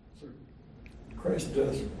 So Christ's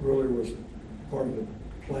death really was part of the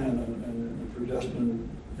plan and predestined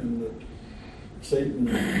in that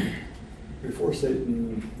Satan, before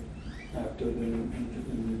Satan acted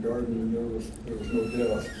in the garden, there was no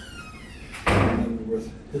death. And then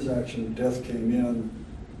with his action, death came in,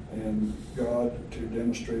 and God, to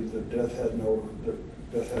demonstrate that death had no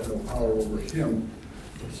power over him,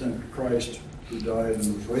 sent Christ, who died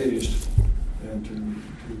and was raised, and to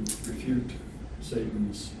refute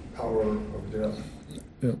Satan's power of death.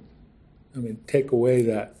 Yeah. I mean, take away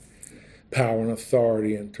that power and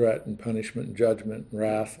authority and threat and punishment and judgment and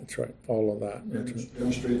wrath. That's right, all of that. And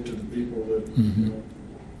demonstrate to the people that,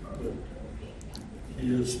 that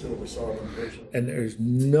he is still the sovereign person. And there's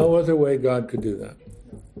no other way God could do that.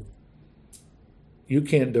 You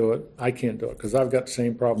can't do it. I can't do it because I've got the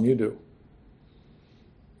same problem you do.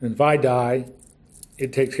 And if I die,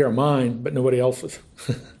 it takes care of mine, but nobody else's.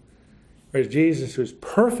 Whereas Jesus was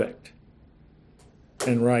perfect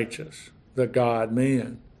and righteous, the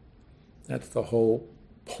God-man. That's the whole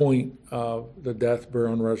point of the death,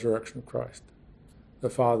 burial, and resurrection of Christ. The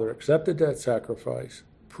Father accepted that sacrifice,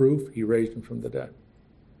 proof he raised him from the dead.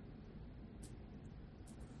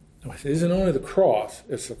 Now, it isn't only the cross,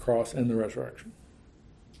 it's the cross and the resurrection.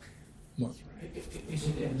 Is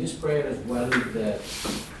it in this prayer as well that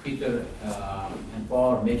Peter and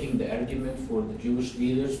Paul are making the argument for the Jewish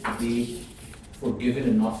leaders to be forgiven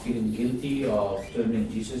and not feeling guilty of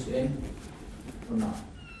turning Jesus in, or not?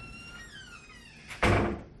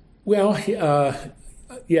 Well,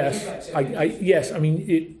 yes. Yes. I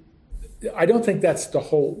mean, I don't think that's the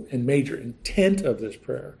whole and major intent of this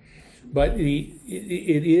prayer, but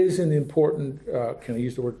it is an important, can I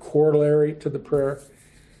use the word corollary to the prayer?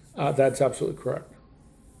 That's absolutely correct.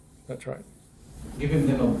 That's right. Giving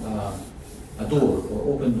them a door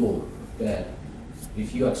or open door that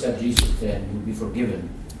if you accept Jesus, then you'll be forgiven.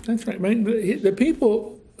 That's right. I mean, the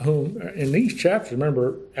people whom, in these chapters,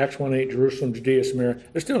 remember Acts 1:8, Jerusalem, Judea, Samaria,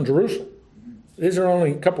 they're still in Jerusalem. These are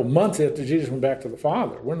only a couple months after Jesus went back to the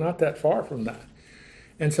Father. We're not that far from that.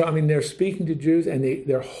 And so, I mean, they're speaking to Jews, and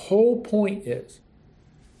their whole point is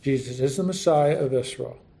Jesus is the Messiah of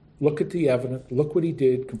Israel. Look at the evidence. Look what he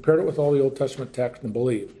did. Compare it with all the Old Testament texts and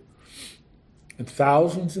believe. And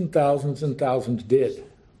thousands and thousands and thousands did,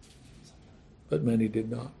 but many did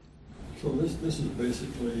not. So this is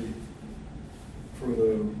basically for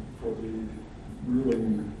the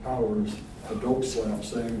ruling powers, a dope slap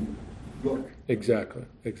saying, look. Exactly.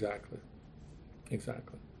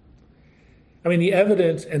 I mean, the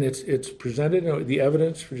evidence, and it's presented, the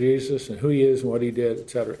evidence for Jesus and who he is and what he did,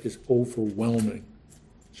 etc., is overwhelming.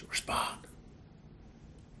 So respond.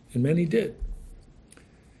 And many did.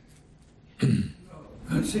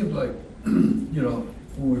 It seems like, when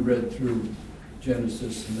we read through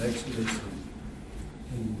Genesis and Exodus,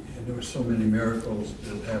 and there were so many miracles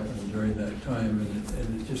that happened during that time,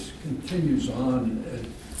 and it just continues on,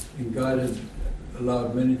 and God has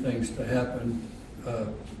allowed many things to happen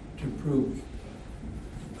to prove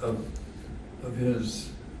of his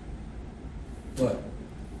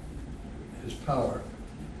power.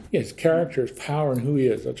 Yeah, his character, his power, and who he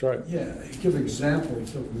is. That's right. Yeah, give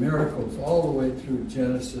examples of miracles all the way through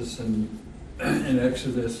Genesis and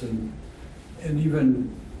Exodus, and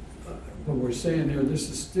even what we're saying here. This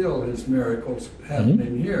is still his miracles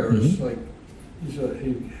happening here. It's like he's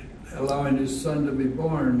allowing his son to be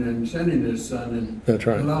born and sending his son, and that's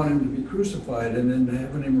right. Allowing him to be crucified, and then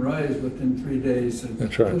having him rise within 3 days. And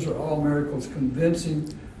that's right. Those are all miracles,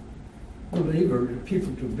 convincing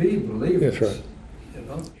people to be believers. That's right.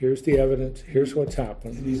 Here's the evidence. Here's what's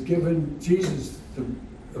happened. And he's given Jesus the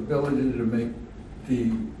ability to make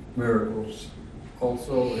the miracles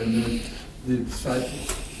also, and then the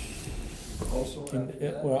disciples also.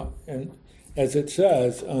 And as it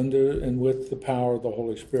says, under and with the power of the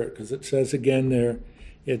Holy Spirit, because it says again there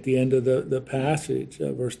at the end of the passage,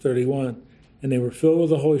 verse 31, and they were filled with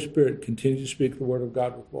the Holy Spirit, continued to speak the word of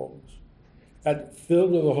God with boldness. That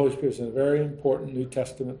filled with the Holy Spirit is a very important New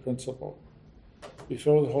Testament principle. Be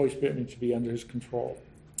filled with the Holy Spirit means to be under his control.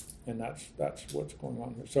 And that's what's going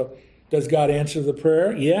on here. So does God answer the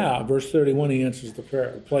prayer? Yeah. Verse 31, he answers the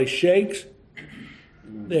prayer. The place shakes.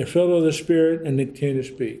 They're filled with the Spirit and they continue to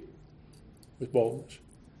speak with boldness.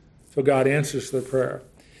 So God answers the prayer.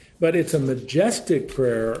 But it's a majestic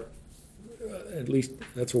prayer. At least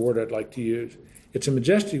that's a word I'd like to use. It's a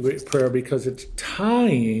majestic prayer because it's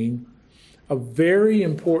tying a very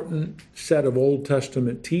important set of Old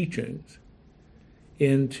Testament teachings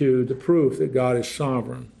into the proof that God is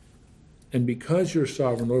sovereign. And because you're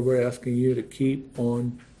sovereign, Lord, we're asking you to keep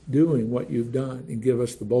on doing what you've done and give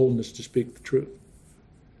us the boldness to speak the truth.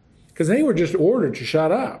 Because they were just ordered to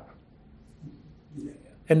shut up.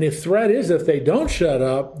 And the threat is if they don't shut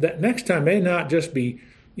up, that next time they not just be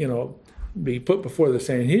put before the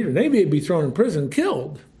Sanhedrin, they may be thrown in prison,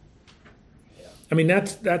 killed. I mean,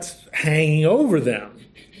 that's hanging over them.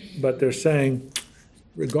 But they're saying,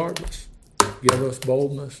 regardless, give us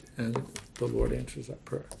boldness, and the Lord answers that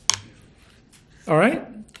prayer. All right?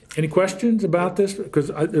 Any questions about this? Because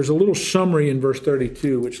there's a little summary in verse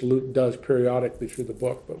 32, which Luke does periodically through the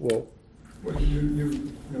book, but we'll... Well,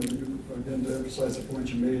 you again, to emphasize the point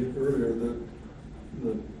you made earlier, that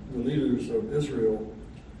the leaders of Israel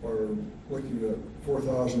are looking at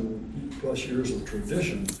 4,000 plus years of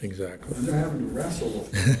tradition. Exactly. And they're having to wrestle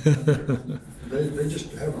with it. they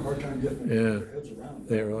just have a hard time getting their heads around it.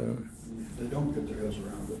 They really are. They don't get their heads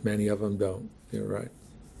around it. Many of them don't. You're right.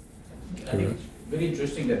 I think it's very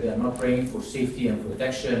interesting that they are not praying for safety and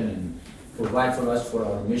protection and provide for us for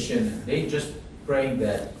our mission. They just praying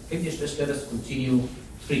that, can you just let us continue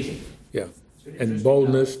preaching? Yeah. And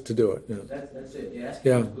boldness to do it. Yeah. That's it. They ask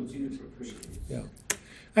Yeah. us to continue to preach. Yeah.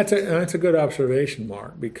 That's a good observation,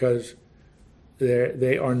 Mark, because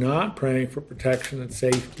they are not praying for protection and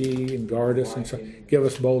safety and guard us and so give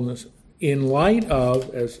us boldness. In light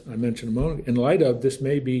of, as I mentioned a moment ago, in light of this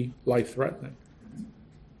may be life-threatening.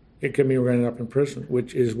 It could be we're going to end up in prison,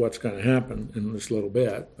 which is what's going to happen in this little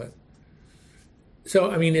bit. But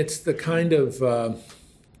so, I mean, it's the kind of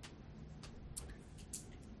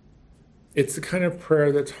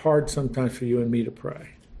prayer that's hard sometimes for you and me to pray.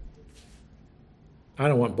 I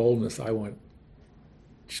don't want boldness. I want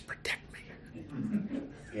just protect me.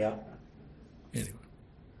 Yeah. Anyway.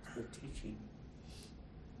 Good teaching.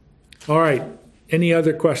 All right. Any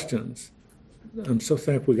other questions? I'm so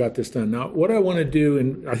thankful we got this done. Now, what I want to do,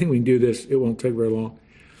 and I think we can do this, it won't take very long,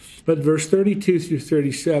 but verse 32 through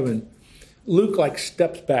 37, Luke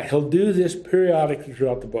steps back. He'll do this periodically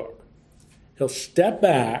throughout the book. He'll step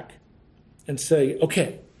back and say,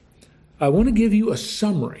 okay, I want to give you a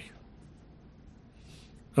summary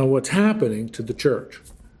of what's happening to the church.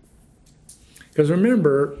 Because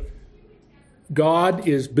remember, God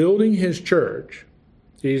is building his church.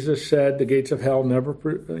 Jesus said the gates of hell never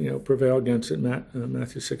prevail against it,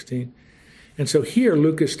 Matthew 16. And so here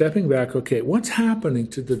Luke is stepping back, okay, what's happening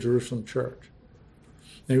to the Jerusalem church?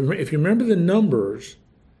 Now, if you remember the numbers,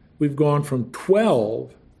 we've gone from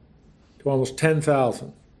 12 to almost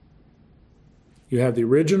 10,000. You have the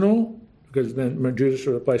original, because then Judas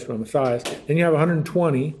was replaced by Matthias. Then you have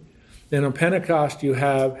 120. Then on Pentecost, you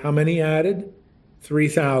have how many added?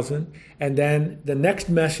 3,000. And then the next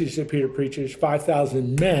message that Peter preaches,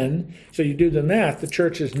 5,000 men. So you do the math, the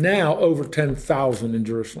church is now over 10,000 in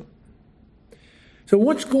Jerusalem. So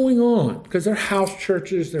what's going on? Because they're house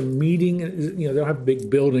churches, they're meeting, they don't have a big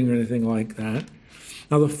building or anything like that.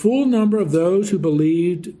 Now the full number of those who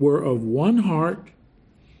believed were of one heart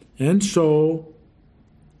and soul.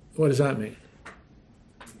 What does that mean?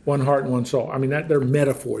 One heart and one soul. I mean, they're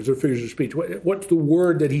metaphors, they're figures of speech. What's the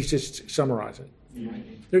word that he's just summarizing?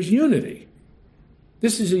 Unity. There's unity.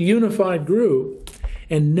 This is a unified group.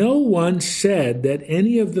 And no one said that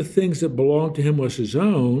any of the things that belonged to him was his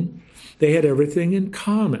own. They had everything in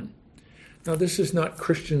common. Now, this is not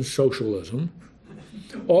Christian socialism.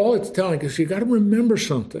 All it's telling us, you've got to remember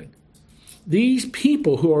something. These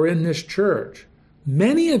people who are in this church,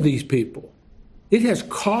 many of these people, it has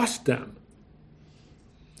cost them.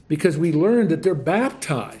 Because we learned that they're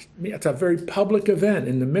baptized. It's a very public event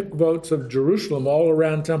in the mikvot of Jerusalem all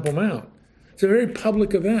around Temple Mount. It's a very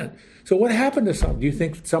public event. So what happened to some? Do you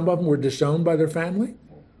think some of them were disowned by their family?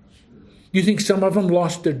 Do you think some of them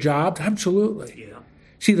lost their jobs? Absolutely. Yeah.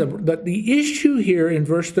 See, the issue here in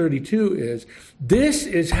verse 32 is this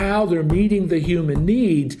is how they're meeting the human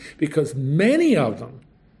needs, because many of them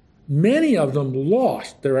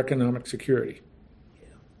lost their economic security.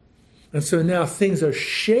 And so now things are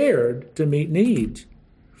shared to meet needs.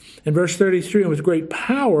 In verse 33, and with great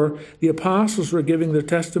power, the apostles were giving their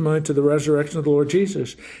testimony to the resurrection of the Lord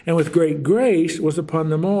Jesus. And with great grace was upon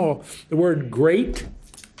them all. The word great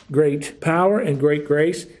power and great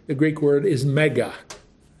grace, the Greek word is mega.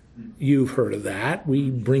 You've heard of that. We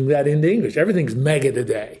bring that into English. Everything's mega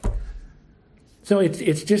today. So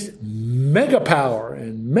it's just mega power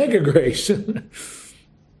and mega grace.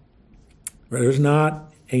 There's not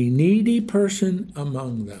a needy person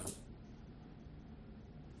among them.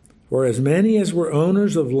 For as many as were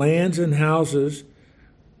owners of lands and houses,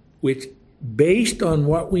 which, based on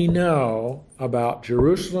what we know about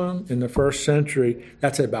Jerusalem in the first century,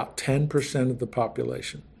 that's about 10% of the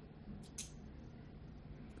population.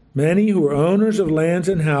 Many who were owners of lands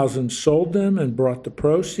and houses sold them and brought the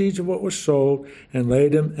proceeds of what was sold and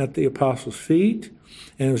laid them at the apostles' feet,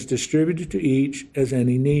 and it was distributed to each as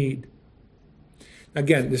any need.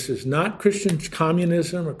 Again, this is not Christian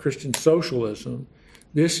communism or Christian socialism.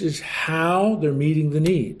 This is how they're meeting the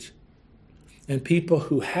needs. And people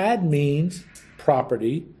who had means,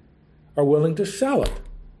 property, are willing to sell it.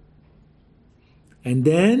 And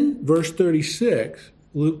then, verse 36,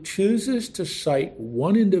 Luke chooses to cite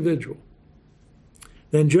one individual.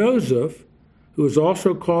 Then Joseph, who is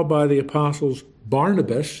also called by the apostles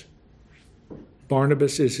Barnabas.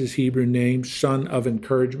 Barnabas is his Hebrew name, son of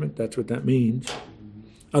encouragement. That's what that means.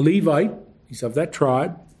 A Levite, he's of that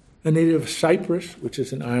tribe, a native of Cyprus, which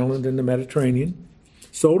is an island in the Mediterranean,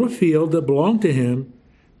 sold a field that belonged to him,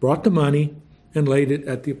 brought the money, and laid it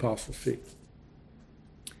at the apostles' feet.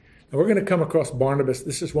 Now we're going to come across Barnabas.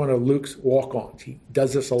 This is one of Luke's walk-ons. He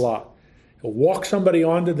does this a lot. He'll walk somebody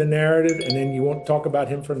onto the narrative, and then you won't talk about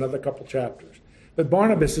him for another couple chapters. But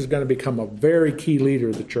Barnabas is going to become a very key leader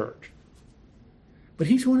of the church. But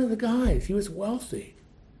he's one of the guys. He was wealthy.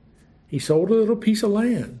 He sold a little piece of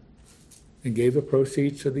land and gave the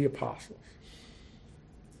proceeds to the apostles.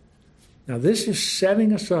 Now this is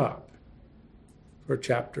setting us up for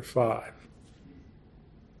chapter 5,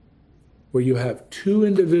 where you have two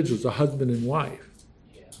individuals, a husband and wife.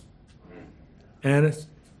 Annas,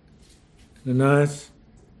 Ananias,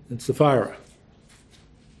 and Sapphira.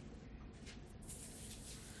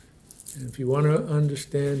 And if you want to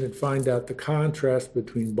understand and find out the contrast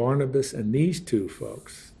between Barnabas and these two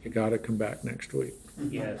folks, you got to come back next week.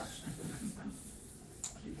 Yes.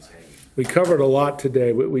 We covered a lot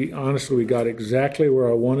today, but we got exactly where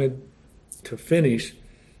I wanted to finish.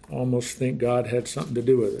 I almost think God had something to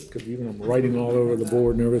do with it, because even I'm writing all over the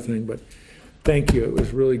board and everything. But thank you. It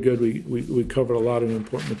was really good. We covered a lot of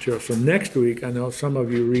important material. So next week, I know some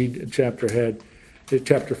of you read chapter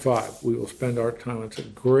 5. We will spend our time. It's a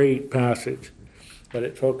great passage, but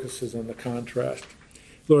it focuses on the contrast.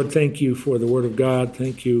 Lord, thank you for the Word of God.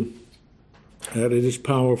 Thank you that it is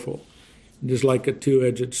powerful. It is like a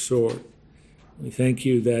two-edged sword. We thank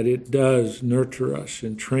you that it does nurture us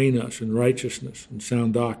and train us in righteousness and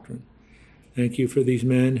sound doctrine. Thank you for these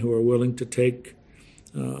men who are willing to take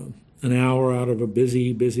an hour out of a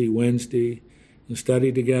busy Wednesday and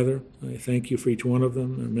study together. I thank you for each one of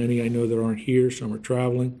them. And many I know that aren't here, some are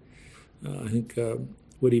traveling. I think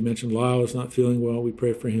Woody mentioned Lyle is not feeling well. We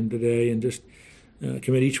pray for him today, and just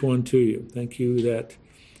commit each one to you. Thank you that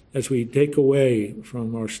as we take away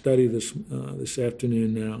from our study this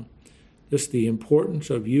afternoon now, just the importance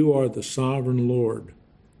of you are the sovereign Lord,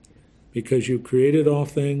 because you created all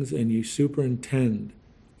things and you superintend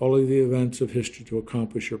all of the events of history to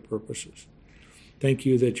accomplish your purposes. Thank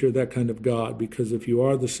you that you're that kind of God, because if you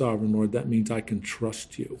are the sovereign Lord, that means I can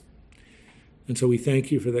trust you. And so we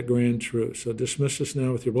thank you for that grand truth. So dismiss us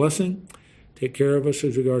now with your blessing. Take care of us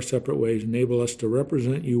as we go our separate ways. Enable us to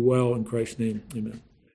represent you well in Christ's name. Amen.